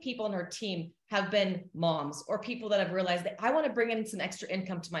 So many people in her team have been moms or people that have realized that I want to bring in some extra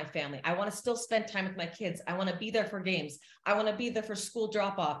income to my family. I want to still spend time with my kids. I want to be there for games. I want to be there for school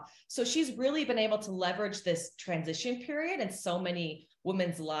drop off. So she's really been able to leverage this transition period in so many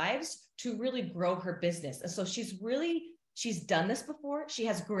women's lives to really grow her business. And so she's done this before. She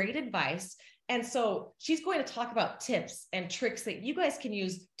has great advice. And so she's going to talk about tips and tricks that you guys can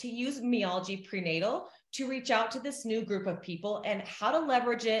use to use Meology Prenatal to reach out to this new group of people, and how to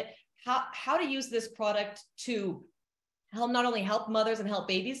leverage it, how to use this product to help not only help mothers and help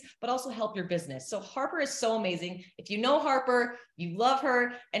babies, but also help your business. So Harper is so amazing. If you know Harper, you love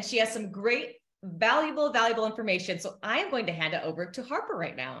her, and she has some great, valuable information. So I'm going to hand it over to Harper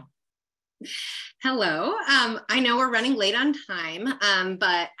right now. Hello. I know we're running late on time, but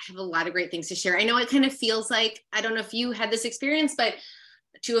I have a lot of great things to share. I know it kind of feels like, I don't know if you had this experience, but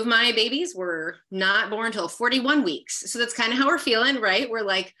 2 of my babies were not born until 41 weeks. So that's kind of how we're feeling, right? We're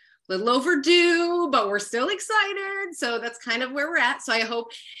like a little overdue, but we're still excited. So that's kind of where we're at. So I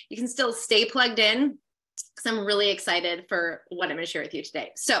hope you can still stay plugged in, because I'm really excited for what I'm going to share with you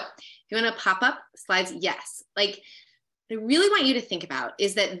today. So if you want to pop up slides, yes. I really want you to think about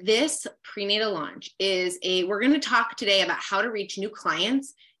is that this prenatal launch is we're going to talk today about how to reach new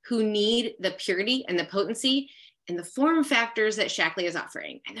clients who need the purity and the potency and the form factors that Shaklee is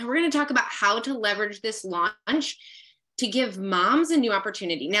offering. And then we're going to talk about how to leverage this launch to give moms a new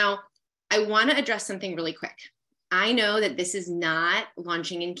opportunity. Now, I want to address something really quick. I know that this is not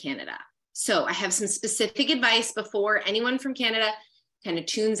launching in Canada. So I have some specific advice before anyone from Canada kind of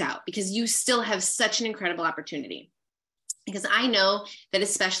tunes out, because you still have such an incredible opportunity. Because I know that,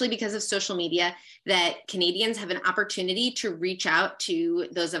 especially because of social media, that Canadians have an opportunity to reach out to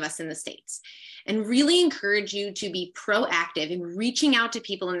those of us in the States, and really encourage you to be proactive in reaching out to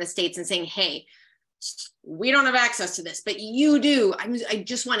people in the States and saying, hey, we don't have access to this, but you do. I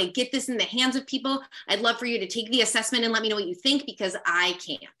just want to get this in the hands of people. I'd love for you to take the assessment and let me know what you think, because I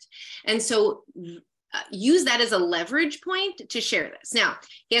can't. And so use that as a leverage point to share this. Now,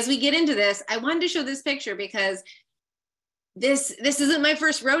 as we get into this, I wanted to show this picture because this isn't my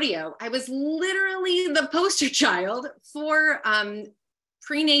first rodeo. I was literally the poster child for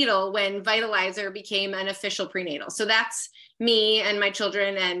prenatal when Vitalizer became an official prenatal. So that's me and my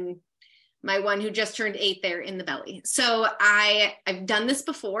children and my one who just turned 8 there in the belly. So I've done this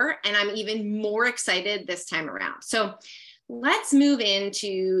before, and I'm even more excited this time around. So let's move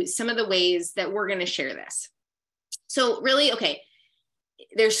into some of the ways that we're going to share this. So really, okay,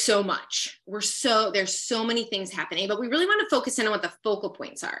 there's so much. There's so many things happening, but we really want to focus in on what the focal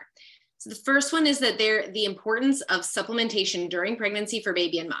points are. So the first one is that the importance of supplementation during pregnancy for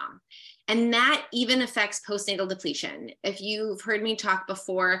baby and mom. And that even affects postnatal depletion. If you've heard me talk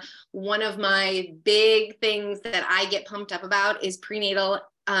before, one of my big things that I get pumped up about is prenatal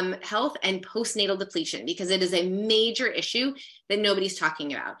health and postnatal depletion, because it is a major issue that nobody's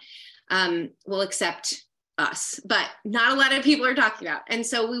talking about. Well, except us, but not a lot of people are talking about. And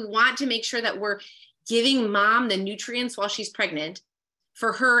so we want to make sure that we're giving mom the nutrients while she's pregnant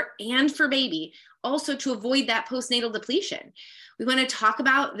for her and for baby, also to avoid that postnatal depletion. We want to talk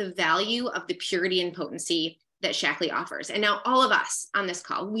about the value of the purity and potency that Shaklee offers. And now all of us on this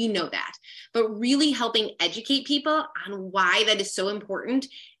call, we know that, but really helping educate people on why that is so important.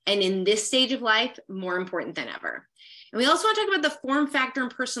 And in this stage of life, more important than ever. And we also want to talk about the form factor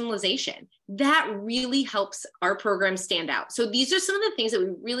and personalization. That really helps our program stand out. So these are some of the things that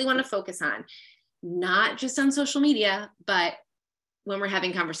we really want to focus on, not just on social media, but when we're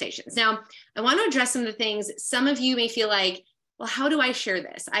having conversations. Now, I want to address some of the things some of you may feel like, well, how do I share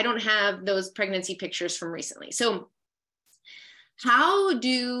this? I don't have those pregnancy pictures from recently. So how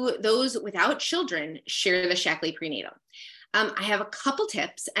do those without children share the Shaklee prenatal? I have a couple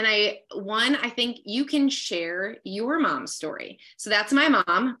tips, and I think you can share your mom's story. So that's my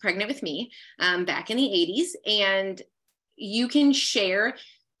mom pregnant with me back in the 80s, and you can share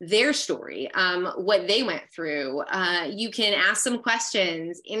their story, what they went through. You can ask some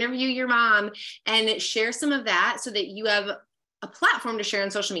questions, interview your mom, and share some of that so that you have a platform to share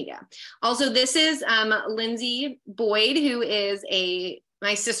on social media. Also, this is Lindsay Boyd, who is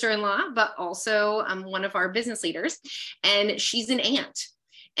my sister-in-law, but also one of our business leaders, and she's an aunt,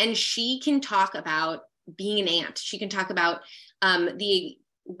 and she can talk about being an aunt. She can talk about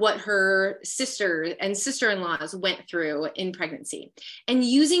what her sister and sister-in-laws went through in pregnancy, and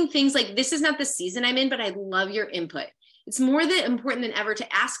using things like, this is not the season I'm in, but I love your input. It's more important than ever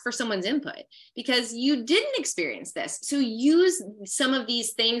to ask for someone's input because you didn't experience this. So use some of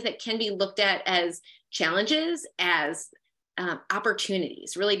these things that can be looked at as challenges, as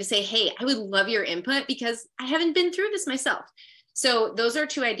opportunities, really to say, hey, I would love your input because I haven't been through this myself. So those are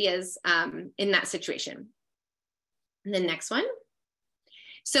 2 ideas in that situation. And the next one.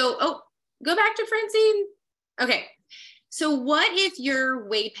 So, go back to Francine. Okay. So what if you're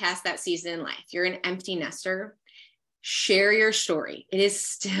way past that season in life? You're an empty nester. Share your story. It is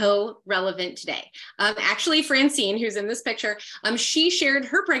still relevant today. Actually, Francine, who's in this picture, she shared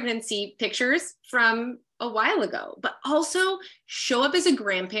her pregnancy pictures from a while ago, but also show up as a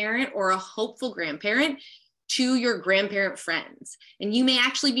grandparent or a hopeful grandparent to your grandparent friends. And you may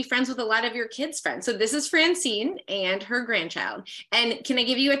actually be friends with a lot of your kids' friends. So this is Francine and her grandchild. And can I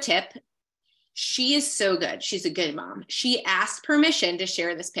give you a tip? She is so good. She's a good mom. She asked permission to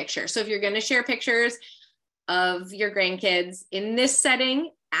share this picture. So if you're going to share pictures of your grandkids in this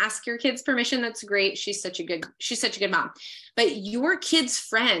setting, ask your kids permission. That's great. She's such a good mom. But your kids'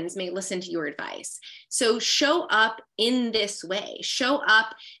 friends may listen to your advice. So show up in this way. Show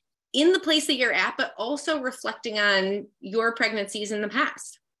up in the place that you're at, but also reflecting on your pregnancies in the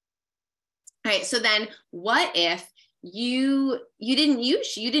past. All right. So then what if you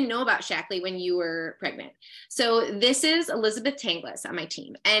didn't know about Shaklee when you were pregnant? So this is Elizabeth Tanglis on my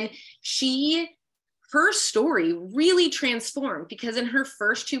team. And her story really transformed because in her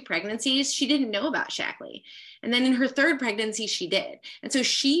first 2 pregnancies, she didn't know about Shaklee. And then in her 3rd pregnancy, she did. And so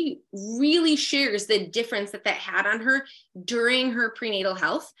she really shares the difference that had on her during her prenatal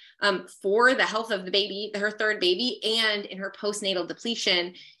health, for the health of the baby, her 3rd baby, and in her postnatal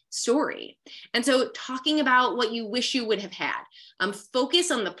depletion story. And so talking about what you wish you would have had, focus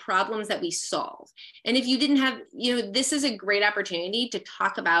on the problems that we solve. And if you didn't have, this is a great opportunity to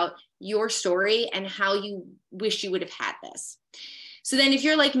talk about your story and how you wish you would have had this. So then if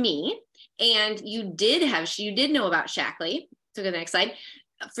you're like me and you did know about Shaklee, so go to the next slide,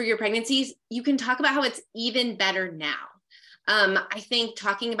 for your pregnancies, you can talk about how it's even better now. I think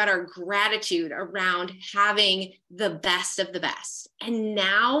talking about our gratitude around having the best of the best. And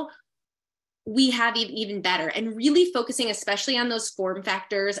now we have even better, and really focusing especially on those form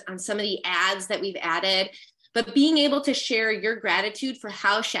factors, on some of the ads that we've added, but being able to share your gratitude for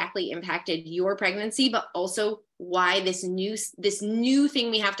how Shaklee impacted your pregnancy, but also why this new thing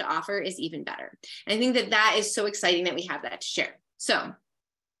we have to offer is even better. And I think that is so exciting that we have that to share. So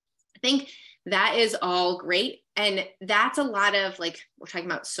I think That is all great. And that's a lot of like, we're talking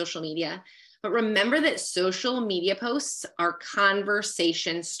about social media, but remember that social media posts are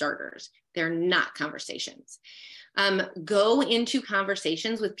conversation starters. They're not conversations. Go into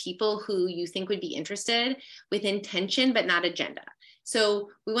conversations with people who you think would be interested with intention, but not agenda. So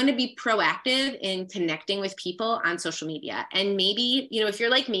we want to be proactive in connecting with people on social media. And maybe, if you're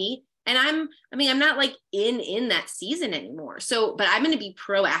like me, and I'm not like in that season anymore. So, but I'm going to be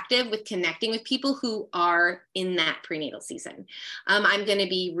proactive with connecting with people who are in that prenatal season. I'm going to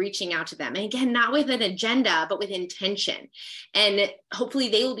be reaching out to them. And again, not with an agenda, but with intention. And hopefully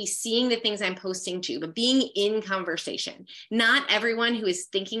they will be seeing the things I'm posting too, but being in conversation. Not everyone who is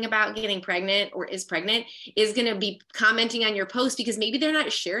thinking about getting pregnant or is pregnant is going to be commenting on your post because maybe they're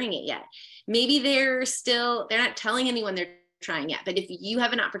not sharing it yet. Maybe they're not telling anyone they're trying yet. But if you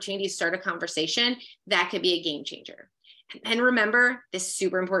have an opportunity to start a conversation, that could be a game changer. And remember this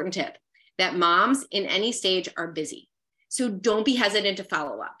super important tip that moms in any stage are busy. So don't be hesitant to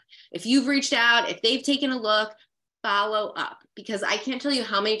follow up. If you've reached out, if they've taken a look, follow up, because I can't tell you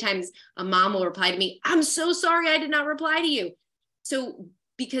how many times a mom will reply to me, I'm so sorry I did not reply to you. So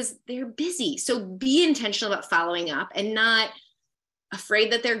because they're busy. So be intentional about following up and not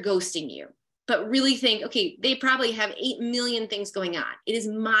afraid that they're ghosting you. But really think, okay, they probably have 8 million things going on. It is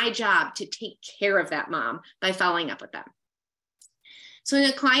my job to take care of that mom by following up with them. So in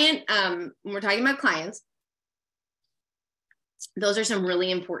a client, when we're talking about clients, those are some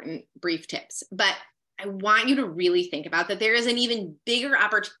really important brief tips. But I want you to really think about that there is an even bigger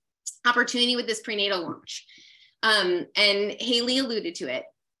opportunity with this prenatal launch. And Haley alluded to it.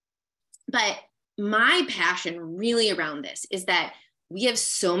 But my passion really around this is that we have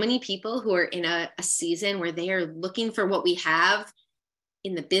so many people who are in a season where they are looking for what we have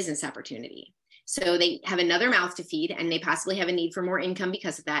in the business opportunity. So they have another mouth to feed and they possibly have a need for more income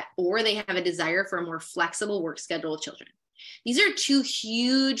because of that, or they have a desire for a more flexible work schedule with children. These are two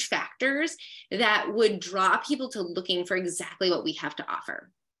huge factors that would draw people to looking for exactly what we have to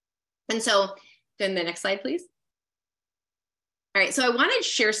offer. And so then the next slide, please. All right, so I wanted to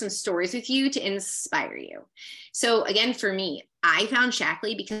share some stories with you to inspire you. So again, for me, I found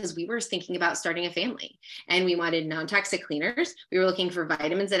Shaklee because we were thinking about starting a family and we wanted non-toxic cleaners. We were looking for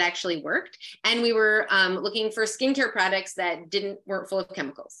vitamins that actually worked. And we were looking for skincare products that weren't full of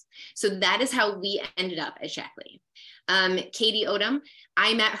chemicals. So that is how we ended up at Shaklee. Katie Odom,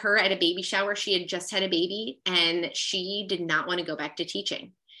 I met her at a baby shower. She had just had a baby and she did not want to go back to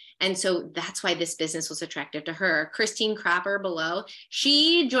teaching. And so that's why this business was attractive to her. Christine Cropper below,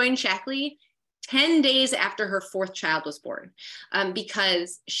 she joined Shaklee 10 days after her 4th child was born,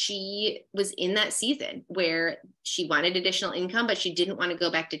 because she was in that season where she wanted additional income, but she didn't want to go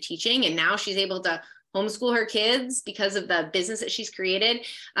back to teaching. And now she's able to homeschool her kids because of the business that she's created.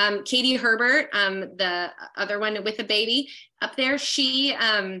 Katie Herbert, the other one with the baby up there, she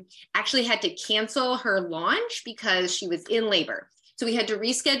actually had to cancel her launch because she was in labor. So we had to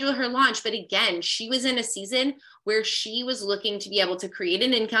reschedule her launch. But again, she was in a season where she was looking to be able to create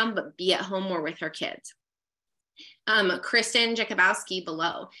an income, but be at home more with her kids. Kristen Jakubowski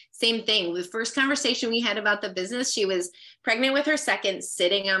below, same thing. The first conversation we had about the business, she was pregnant with her 2nd,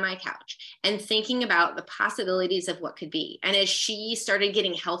 sitting on my couch and thinking about the possibilities of what could be. And as she started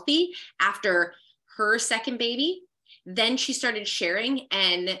getting healthy after her 2nd baby, then she started sharing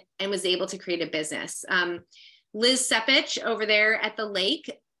and was able to create a business. Liz Sepich over there at the lake,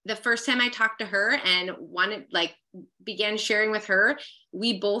 the first time I talked to her and began sharing with her,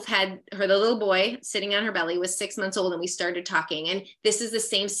 we both had the little boy sitting on her belly, was 6 months old, and we started talking. And this is the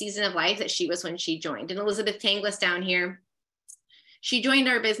same season of life that she was when she joined. And Elizabeth Tanglis down here, she joined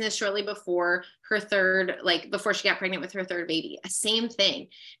our business shortly before her 3rd, before she got pregnant with her 3rd baby. Same thing,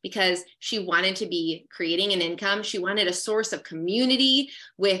 because she wanted to be creating an income. She wanted a source of community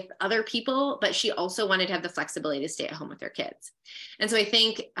with other people, but she also wanted to have the flexibility to stay at home with her kids. And so I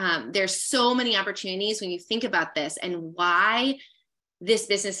think there's so many opportunities when you think about this and why this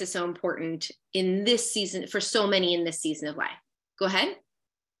business is so important in this season for so many in this season of life. Go ahead,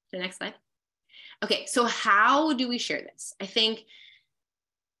 the next slide. Okay, so how do we share this? I think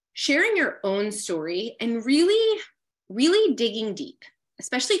sharing your own story and really, really digging deep,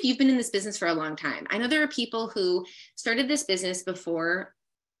 especially if you've been in this business for a long time. I know there are people who started this business before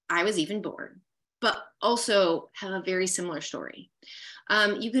I was even born, but also have a very similar story.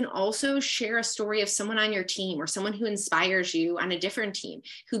 You can also share a story of someone on your team or someone who inspires you on a different team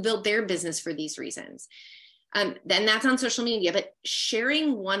who built their business for these reasons. Then that's on social media, but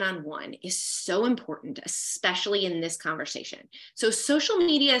sharing one-on-one is so important, especially in this conversation. So social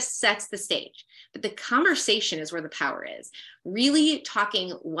media sets the stage, but the conversation is where the power is. Really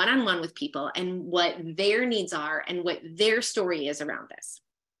talking one-on-one with people and what their needs are and what their story is around this.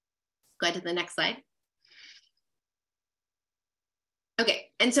 Go ahead to the next slide. Okay,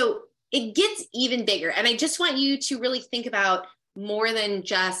 and so it gets even bigger. And I just want you to really think about more than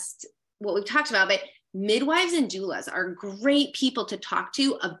just what we've talked about, but midwives and doulas are great people to talk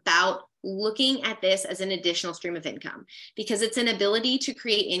to about looking at this as an additional stream of income, because it's an ability to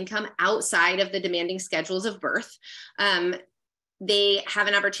create income outside of the demanding schedules of birth. They have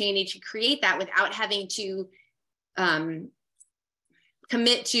an opportunity to create that without having to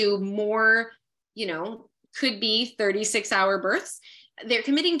commit to more, could be 36-hour births. They're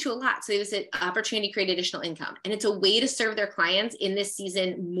committing to a lot. So there's an opportunity to create additional income. And it's a way to serve their clients in this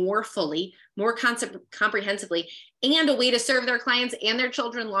season more fully, more comprehensively, and a way to serve their clients and their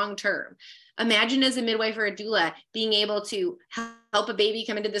children long-term. Imagine as a midwife or a doula being able to help a baby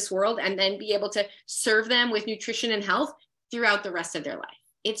come into this world and then be able to serve them with nutrition and health throughout the rest of their life.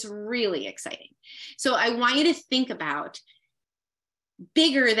 It's really exciting. So I want you to think about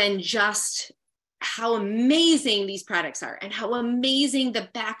bigger than just how amazing these products are and how amazing the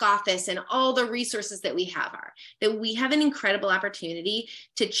back office and all the resources that we have are, that we have an incredible opportunity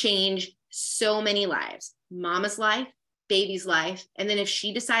to change so many lives, mama's life, baby's life. And then if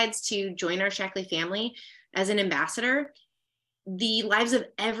she decides to join our Shaklee family as an ambassador, the lives of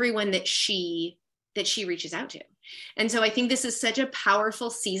everyone that she reaches out to. And so I think this is such a powerful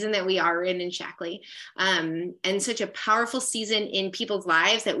season that we are in Shaklee, and such a powerful season in people's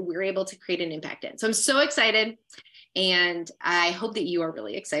lives that we're able to create an impact in. So I'm so excited, and I hope that you are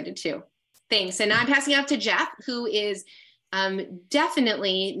really excited too. Thanks. And now I'm passing it off to Jeff, who is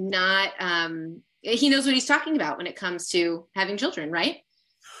definitely not, he knows what he's talking about when it comes to having children, right?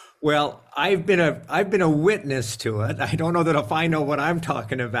 Well, I've been a witness to it. I don't know that if I know what I'm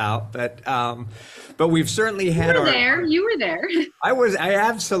talking about, but we've certainly had You were there. I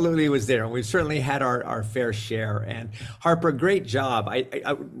absolutely was there, and we've certainly had our fair share. And Harper, great job.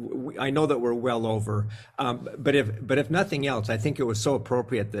 I know that we're well over, but if nothing else, I think it was so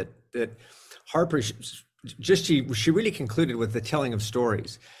appropriate that Harper she really concluded with the telling of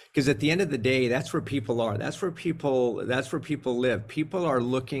stories. Because at the end of the day, that's where people are. That's where people live. People are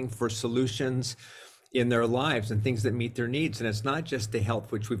looking for solutions in their lives and things that meet their needs. And it's not just the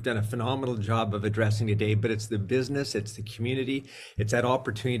health, which we've done a phenomenal job of addressing today, but it's the business, it's the community, it's that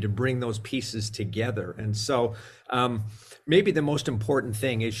opportunity to bring those pieces together. And so maybe the most important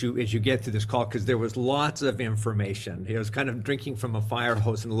thing as you get through this call, because there was lots of information. It was kind of drinking from a fire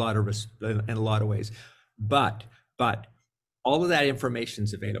hose in a lot of ways. But all of that information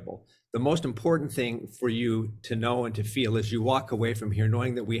is available. The most important thing for you to know and to feel as you walk away from here,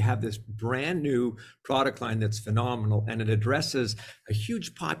 knowing that we have this brand new product line that's phenomenal and it addresses a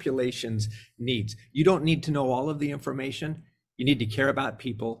huge population's needs. You don't need to know all of the information. You need to care about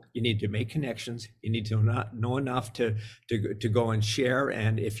people. You need to make connections. You need to know enough to go and share.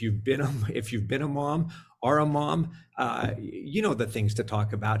 And if you've been a mom or a mom, you know the things to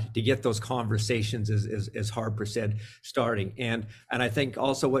talk about to get those conversations, as Harper said, starting. And I think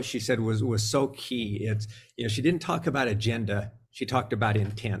also what she said was so key. It's, she didn't talk about agenda. She talked about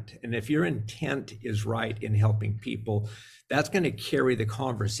intent. And if your intent is right in helping people, that's going to carry the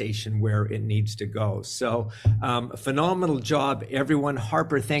conversation where it needs to go. So phenomenal job, everyone.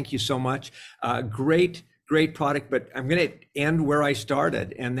 Harper, thank you so much. Great product, but I'm going to end where I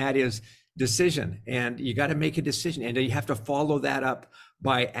started, and that is decision. And you got to make a decision, and you have to follow that up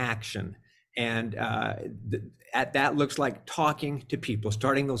by action. And that looks like talking to people,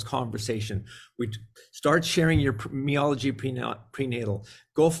 starting those conversations. We start sharing your Meology prenatal.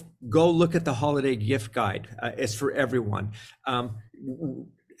 Go look at the holiday gift guide. It's for everyone.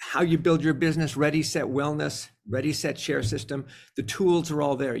 How you build your business, Ready, Set Wellness, Ready, Set Share system. The tools are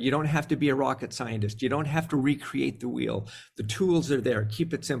all there. You don't have to be a rocket scientist. You don't have to recreate the wheel. The tools are there.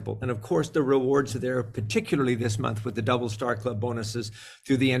 Keep it simple. And of course, the rewards are there, particularly this month with the Double Star Club bonuses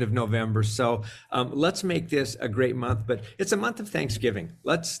through the end of November. So let's make this a great month. But it's a month of Thanksgiving.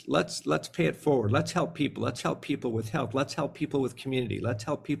 Let's pay it forward. Let's help people. Let's help people with health. Let's help people with community. Let's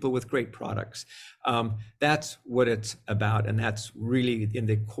help people with great products. That's what it's about. And that's really in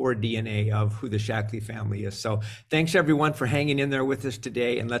the core DNA of who the Shaklee family is. So thanks everyone for hanging in there with us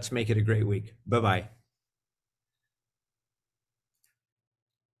today, and let's make it a great week. Bye-bye.